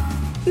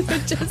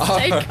 Just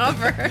take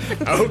cover.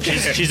 Okay.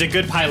 She's a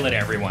good pilot,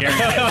 everyone.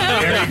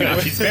 There you go.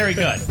 She's very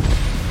good.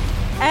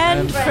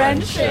 And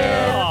friendship.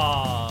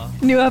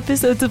 Aww. New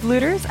episodes of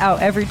Looters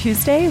out every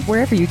Tuesday,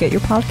 wherever you get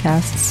your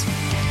podcasts.